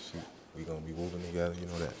shit. We gonna be moving together. You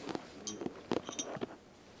know that.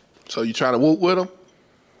 So you trying to whoop with him?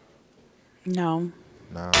 No.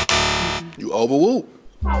 Nah. You over whoop.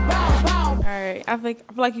 All right, I feel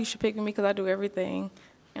like you should pick me because I do everything,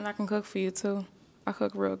 and I can cook for you too. I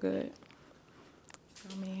cook real good.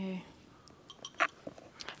 I mean, hey.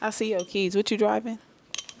 I see your keys. What you driving?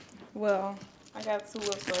 Well, I got 2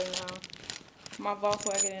 whips right now. My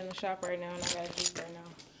Volkswagen in the shop right now, and I got a Jeep right now.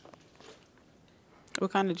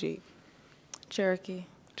 What kind of Jeep? Cherokee.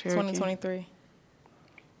 2023.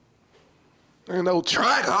 Ain't no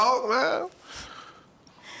track hog, man.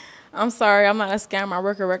 I'm sorry, I'm not a scammer. I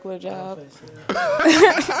work a regular job.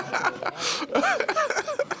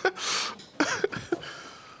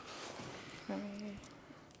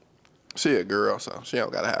 She a girl, so she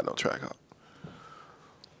don't gotta have no track hog.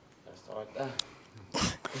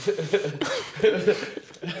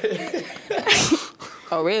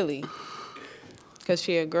 Oh, really? Because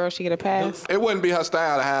she a girl, she get a pass? It wouldn't be her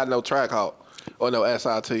style to have no track hawk or no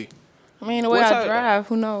SIT. I mean, the way I drive,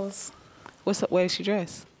 who knows? What's up? Where does she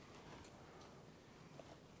dress?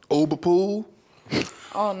 Uber pool?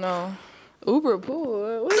 Oh, no. Uber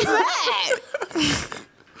pool? What is that?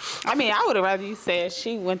 I mean, I would have rather you said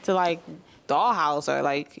she went to, like, Dollhouse or,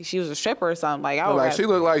 like, she was a stripper or something. Like, I would Like, she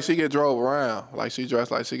look like she get drove around. Like, she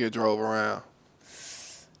dressed like she get drove around.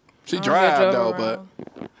 She I don't drive, get though, drove but...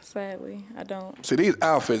 around. Sadly, I don't. See, these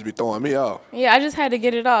outfits be throwing me off. Yeah, I just had to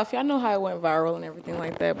get it off. Y'all know how it went viral and everything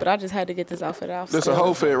like that, but I just had to get this outfit off. This a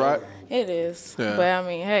whole fit, right? It is. Yeah. But, I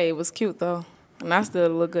mean, hey, it was cute, though. And I still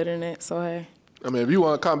look good in it, so, hey. I mean, if you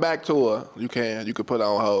want to come back to her, you can. You can put it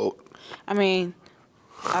on hold. I mean,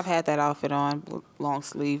 I've had that outfit on, with long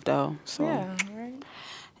sleeve, though. So Yeah, right.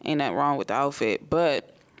 ain't nothing wrong with the outfit,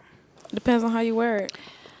 but... Depends on how you wear it.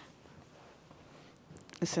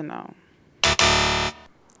 It's a no.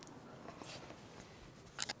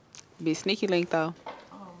 Be sneaky link, though.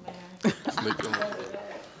 Oh, man. Sneaky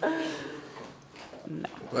link. No.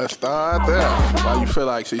 Let's start there. Why you feel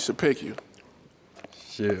like she should pick you?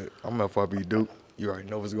 Shit, I'm FRB Duke. You already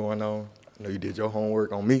know what's going on. I know you did your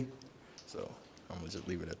homework on me, so I'm gonna just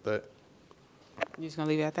leave it at that. You just gonna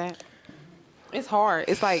leave it at that? It's hard.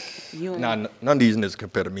 It's like you and... Nah, none of these niggas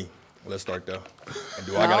compare to me. Let's start there. And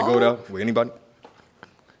do I gotta go there with anybody?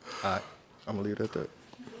 All right, I'm gonna leave it at that.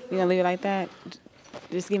 You gonna leave it like that?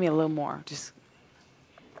 Just give me a little more. Just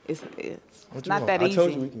it's not that easy. I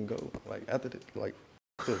told you we can go like after this, like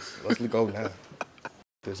this. Let's go now.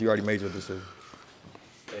 Cause you already made your decision.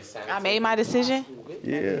 I made my decision.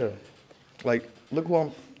 Yeah. Like, look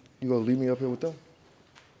who you gonna leave me up here with them?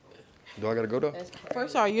 Do I gotta go there?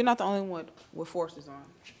 First of all, you're not the only one with forces on.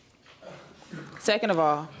 Second of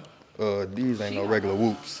all, these ain't no regular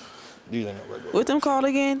whoops. These ain't no regular. what them called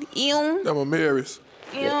again? Ew. Them are Marys.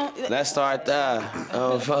 Ew. Let's start there.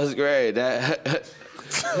 First grade. That.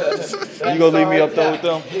 You gonna leave me up there with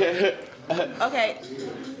them? Okay.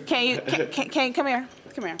 Can you come here?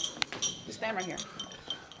 Come here. Just stand right here.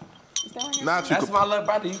 Not you. That's my little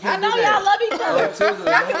brother. You I can't know do that. y'all love each other.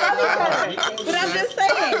 Y'all can love each other. But I'm just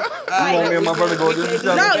saying. You want me and my brother go against each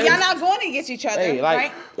other? No, y'all not going against each other, Hey, like,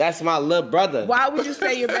 right? that's my little brother. Why would you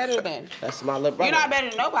say you're better than? That's my little brother. You're not better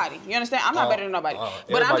than nobody. You understand? I'm not better than nobody.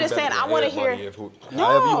 But I'm Everybody just saying, better I than want to hear. everybody.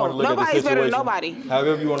 However you wanna look at the Nobody's better than situation, nobody.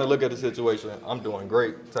 However you want to look at the situation, I'm doing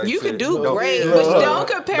great. Type You shit. can do Don't- great, but don't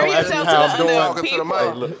compare don't ask me yourself how I'm to the doing. other people.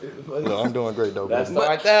 Hey, look, I'm doing great though. That's baby.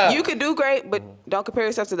 right there. You could do great, but don't compare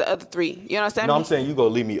yourself to the other 3. You understand No, me? I'm saying you go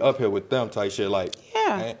leave me up here with them type shit. Like,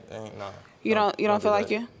 Yeah. Nah. You don't feel like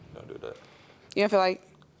you? Don't do that. You don't feel like?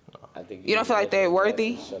 I think You don't feel like they're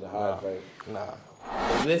worthy? Nah.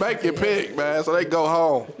 Make your pick, man, so they go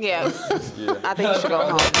home. Yeah. I think you should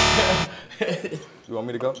go home. You want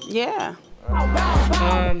me to go? Yeah.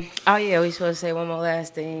 Oh yeah, we supposed to say one more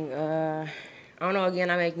last thing. I don't know, again,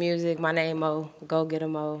 I make music. My name Mo. Go get a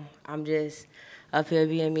Mo. I'm just up here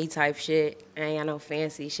being me type shit. I ain't got no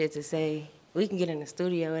fancy shit to say. We can get in the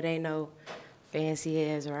studio. It ain't no fancy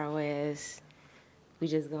ass, raw ass. We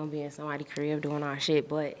just gonna be in somebody's crib doing our shit,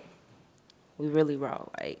 but we really raw,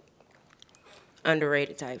 like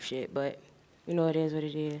underrated type shit. But you know, it is what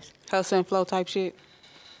it is. Hustle and flow type shit.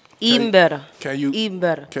 Even better. Even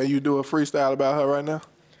better. Can you do a freestyle about her right now?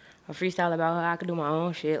 A freestyle about her. I could do my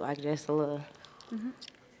own shit, like just a little.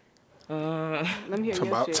 Let me hear Talking your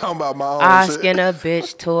about, shit. talking about my own I shit. skin a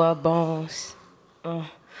bitch to her bones.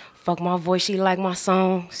 Fuck my voice, she like my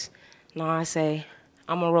songs. No, I say,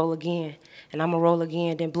 I'ma roll again. And I'ma roll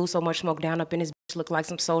again. Then blew so much smoke down up in this bitch, look like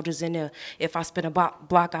some soldiers in there. If I spin a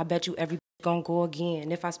block, I bet you every bitch gon' go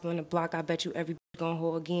again. If I spin a block, I bet you every bitch gon'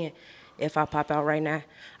 go again. If I pop out right now,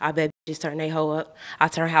 I bet bitches turn they hoe up. I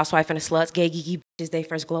turn housewife into sluts, gay geeky bitches, they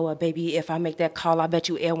first glow up, baby. If I make that call, I bet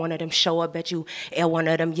you one of them show up, bet you one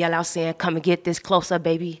of them yell out saying, come and get this closer,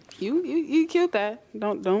 baby. You killed that.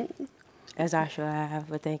 Don't. As I should have,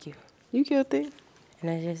 but thank you. You killed it. And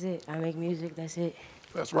that's just it. I make music, that's it.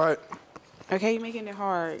 That's right. Okay, you're making it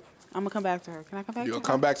hard. I'm gonna come back to her. Can I come back You to gonna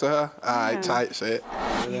her? come back to her? All right, tight, shit.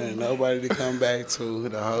 There ain't nobody to come back to.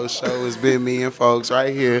 The whole show has been me and folks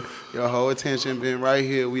right here. Your whole attention been right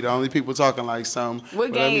here. We the only people talking like something.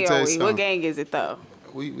 What But let me gang tell are you we? something. What gang is it though?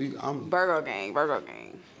 I'm Virgo gang. Virgo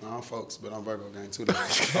gang. I'm folks, but I'm Virgo gang too.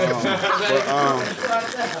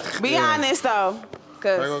 Be honest though,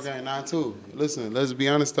 Virgo cause gang 9 too. Listen, let's be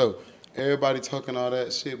honest though. Everybody talking all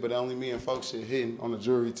that shit, but only me and folks shit hitting on the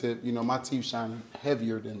jewelry tip. You know, my teeth shining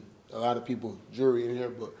heavier than a lot of people jewelry in here,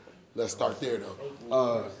 but let's start there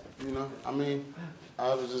though. You know, I mean,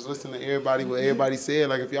 I was just listening to everybody, what everybody said.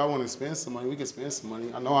 Like, if y'all want to spend some money, we can spend some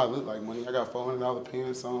money. I know I look like money. I got $400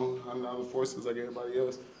 pants on, $100 forces like everybody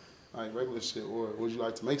else, like regular shit. Or would you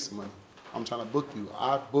like to make some money? I'm trying to book you.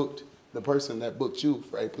 I booked the person that booked you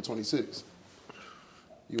for April 26th.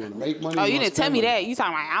 You want to make money? oh, you didn't tell me that. You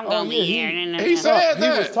talking like I'm gonna be here. He said He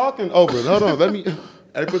that. was talking over it. Hold on, let me.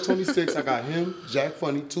 April 26th, I got him, Jack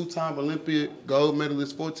Funny, 2-time Olympic gold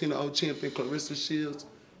medalist, 14-0 champion, Clarissa Shields.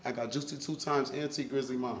 I got Juicy 2 times Auntie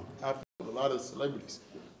Grizzly Mom. I feel a lot of celebrities.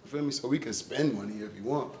 You feel me? So we can spend money if you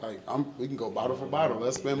want. Like, we can go bottle for bottle.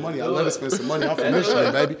 Let's spend money. I love to spend some money. I'm from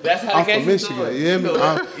Michigan, baby. I'm from Michigan. You hear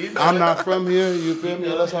me? I'm not from here. You feel me?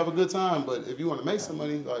 Let's have a good time. But if you want to make some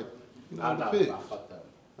money, like, you know what to pick.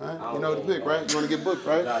 Right? You know what to pick, right? You want to get booked,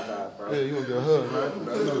 right? Yeah, you want to get a hug, right? You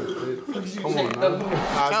know what to pick. Come on,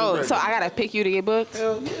 now. Oh, so I gotta pick you to get booked?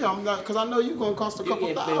 Hell yeah, I'm not, because I know you're going to cost a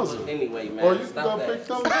couple thousand. Anyway, man. Or you can go pick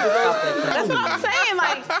them. That's what I'm saying.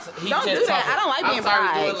 Like, don't do that. I don't like being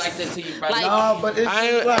bribed. Like that to you, bro. Like, No, but it's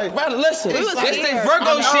just like, Brother, listen. We was This here. is Virgo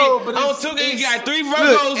I know, shit. but On it's- 2K, you it's- got 3 look,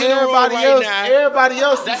 Virgos in the room right now. Everybody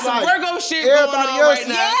else That's is some like, Virgo shit everybody going on else right is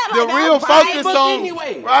now. Yeah, the like, real don't focus book on,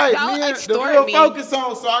 anyway. right, Don't the extort real me. focus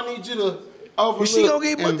on, so I need you to overlook. She gonna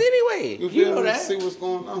get booked and- anyway. You You feel know me? that. See what's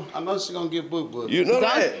going on. I know she gonna get booked, but You know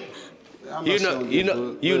that. I You she know, gonna you get know,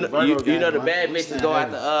 booked. you Look, know, Virgo you know gang, the bad man. bitches go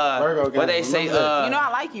after Virgo gang, what they say remember that. you know I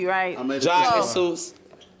like you, right? I made it jogging so. suits.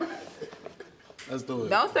 Let's do it.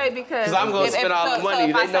 Don't say because. Cause I'm gonna if- spend if- all so- the so money.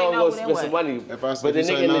 if I They say know I'm no, gonna then spend what? some money. If I But the if you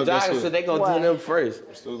say nigga in no, the guess jogging what? suit, they gonna What? do them first.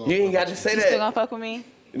 Still gonna You ain't got to say You still that. gonna fuck with me?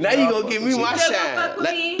 Now you gonna give me my Still gonna shine. fuck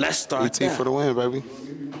with me? Let's start ET for the win, baby.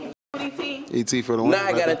 ET. ET for the win. Now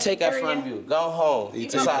I gotta baby. take that from you. Go home. ET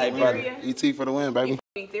It's all right, brother. ET for the win, baby.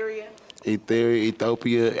 Etheria. Ethiopia,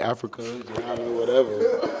 Ethiopia, Africa,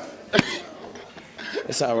 whatever.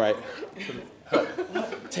 It's all right.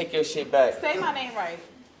 Take your shit back. Say my name right.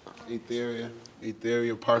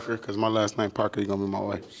 Etheria Parker, because my last name Parker, you're gonna be my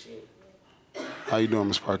wife. How you doing,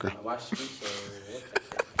 Miss Parker? How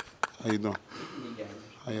you doing?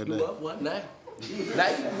 How your You day? up one night? Now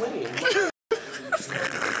you winning.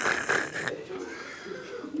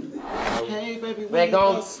 Hey, baby, Man,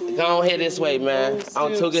 go head this way, man.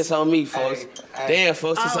 On took it's on me, folks. Damn,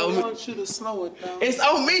 folks, it's on me. I want you to slow it down. It's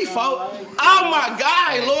on me, folks. Oh my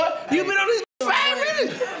God, Lord, you been on this 5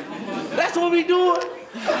 minutes. That's what we doing.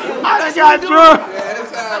 I got drunk.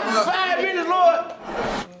 5 minutes, Lord.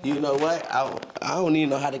 You know what? I don't even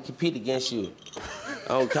know how to compete against you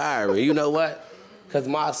on Kyrie. You know what? Because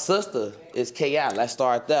my sister is KI. Let's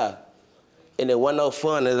start there. And it wasn't no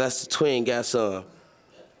fun unless the twin got some.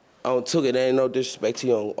 on Tooka, there ain't no disrespect to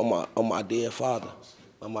you on my dead father,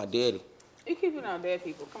 on my daddy. You keep it on dead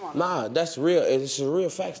people. Come on. Nah, that's real. It's a real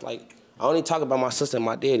facts. Like, I only talk about my sister and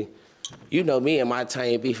my daddy. You know me and my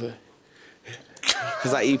Italian beefing.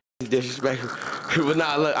 Cause I eat disrespectful. But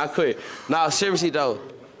nah, look, I quit. Nah, seriously though,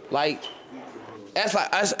 like, it's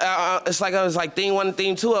like I was like theme 1 and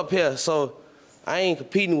theme 2 up here. So I ain't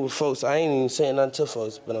competing with folks. I ain't even saying nothing to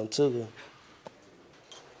folks, but I'm Tooka.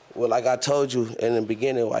 Well, like I told you in the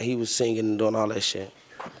beginning, while he was singing and doing all that shit.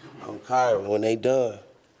 I'm Kyra. When they done,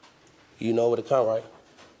 you know where to come, right?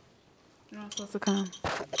 You're not supposed to come.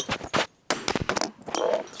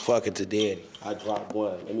 Fuck it to daddy. I dropped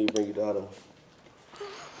one. Let me bring you the other one.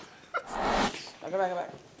 Go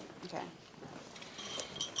back. Okay.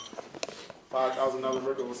 $5,000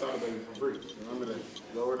 record on Saturday for free. Remember that.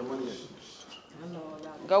 Go where the money is.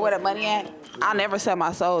 Go where the money at? I'll never sell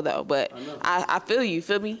my soul though, but I feel you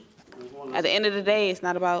feel me? At the end of the day, it's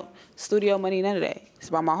not about studio money, none of that. It's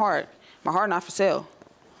about my heart. My heart not for sale.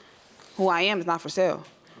 Who I am is not for sale.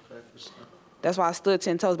 Okay, for sure. That's why I stood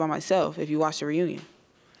 10 toes by myself if you watch the reunion.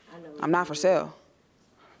 I'm not for sale.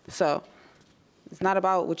 So, it's not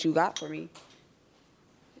about what you got for me.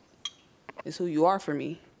 It's who you are for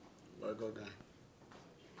me. Let go down.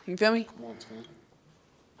 You feel me? Come on, twin.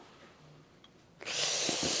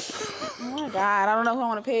 Oh my God, I don't know who I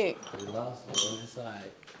want to pick. We lost on the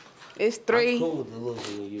side. It's 3. I'm cool with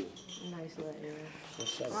losing you. Nice letting. For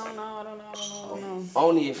sure. I don't know.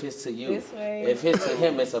 Only if it's to you. This way. If it's to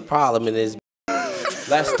him, it's a problem in this.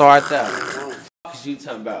 Let's start there. What the you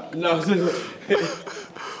talking about? No.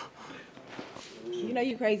 You know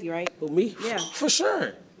you crazy, right? Who, me? Yeah. For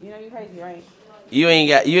sure. You know you crazy, right? You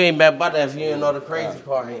ain't bad about that if you ain't know the crazy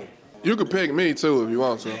part here. You can pick me too if you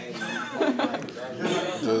want to.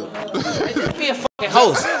 Be a fucking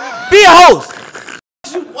host. Be a host.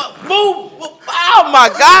 Move. Oh my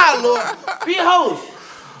God, Lord. Be a host.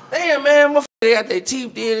 Damn, man. They got their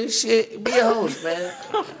teeth did and shit. Be a host, man.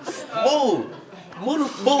 Move.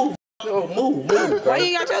 Move. Why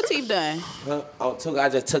you got your teeth done? I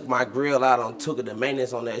just took my grill out on Tooka. The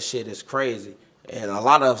maintenance on that shit is crazy. And a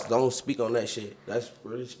lot of us don't speak on that shit. Let's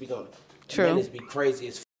really speak on it. True. The maintenance be crazy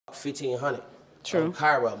as $1,500. True.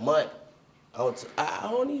 Kyra a month. I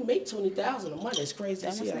don't even make $20,000 a month. It's crazy.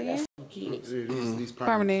 That's See, I got kids. These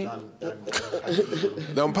permanent.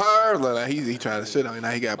 Them perms, like he trying to sit on it. Now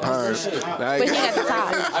he got perms. Now But he got the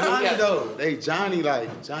top. Johnny though, they Johnny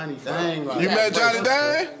Dang. Like, You met Johnny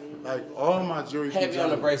Dang? Like all my jewelry. Heavy on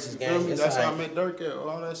the braces, gang. That's how I met Dirk at.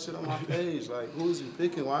 All that shit on my page. Like, who is he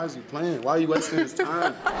picking? Why is he playing? Why are you wasting his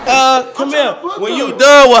time? Come here. When you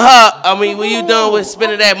done with her, when you done with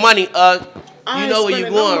spending that money, you know where you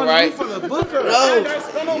going, right? For the booker. I ain't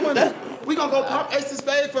spend no money. We gonna go pop Ace of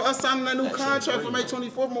Spades for us signing that new contract for May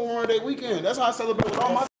 24th Memorial Day weekend. That's how I celebrate with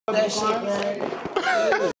all my that shit,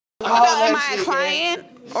 Am I a client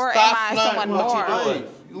or am I someone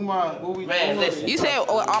more? Man, listen. You said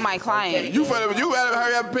all my clients. You better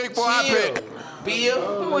hurry up and pick before I pick.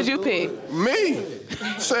 Bill? Who would you pick? Me.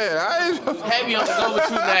 Said I ain't heavy on the go with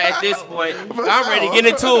you now at this point. I'm ready to get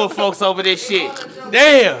into it, folks, over this shit.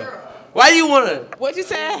 Damn. Why you wanna? What you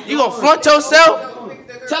say? You gonna flaunt yourself?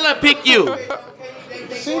 Tell her to pick you.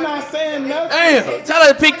 She not saying nothing. Damn. Tell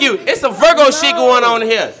her to pick you. It's some Virgo shit going on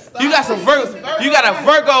here. You got some Virgo. You got a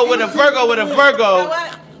Virgo with a Virgo with a Virgo.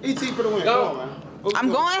 ET for the win. Go on, man. I'm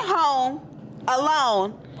going home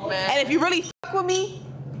alone, and if you really fuck with me,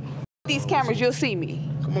 these cameras, you'll see me.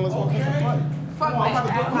 Come on, let's go catch a flight.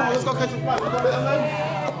 Come on, let's go catch a flight. We going to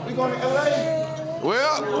LA? We going to LA?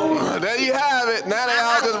 Well, there you have it. Now they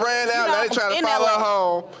all just ran out. Now they trying to follow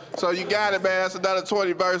home. So you got it, man. That's another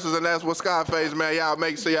 20 verses, and that's what Scarface, man. Y'all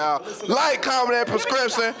make sure y'all like, comment, and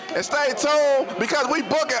subscription, and stay tuned because we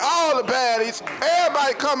booking all the baddies.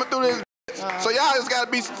 Everybody coming through this. So y'all just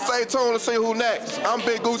gotta stay tuned to see who next. I'm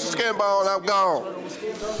Big Gucci Skinbone. I'm gone.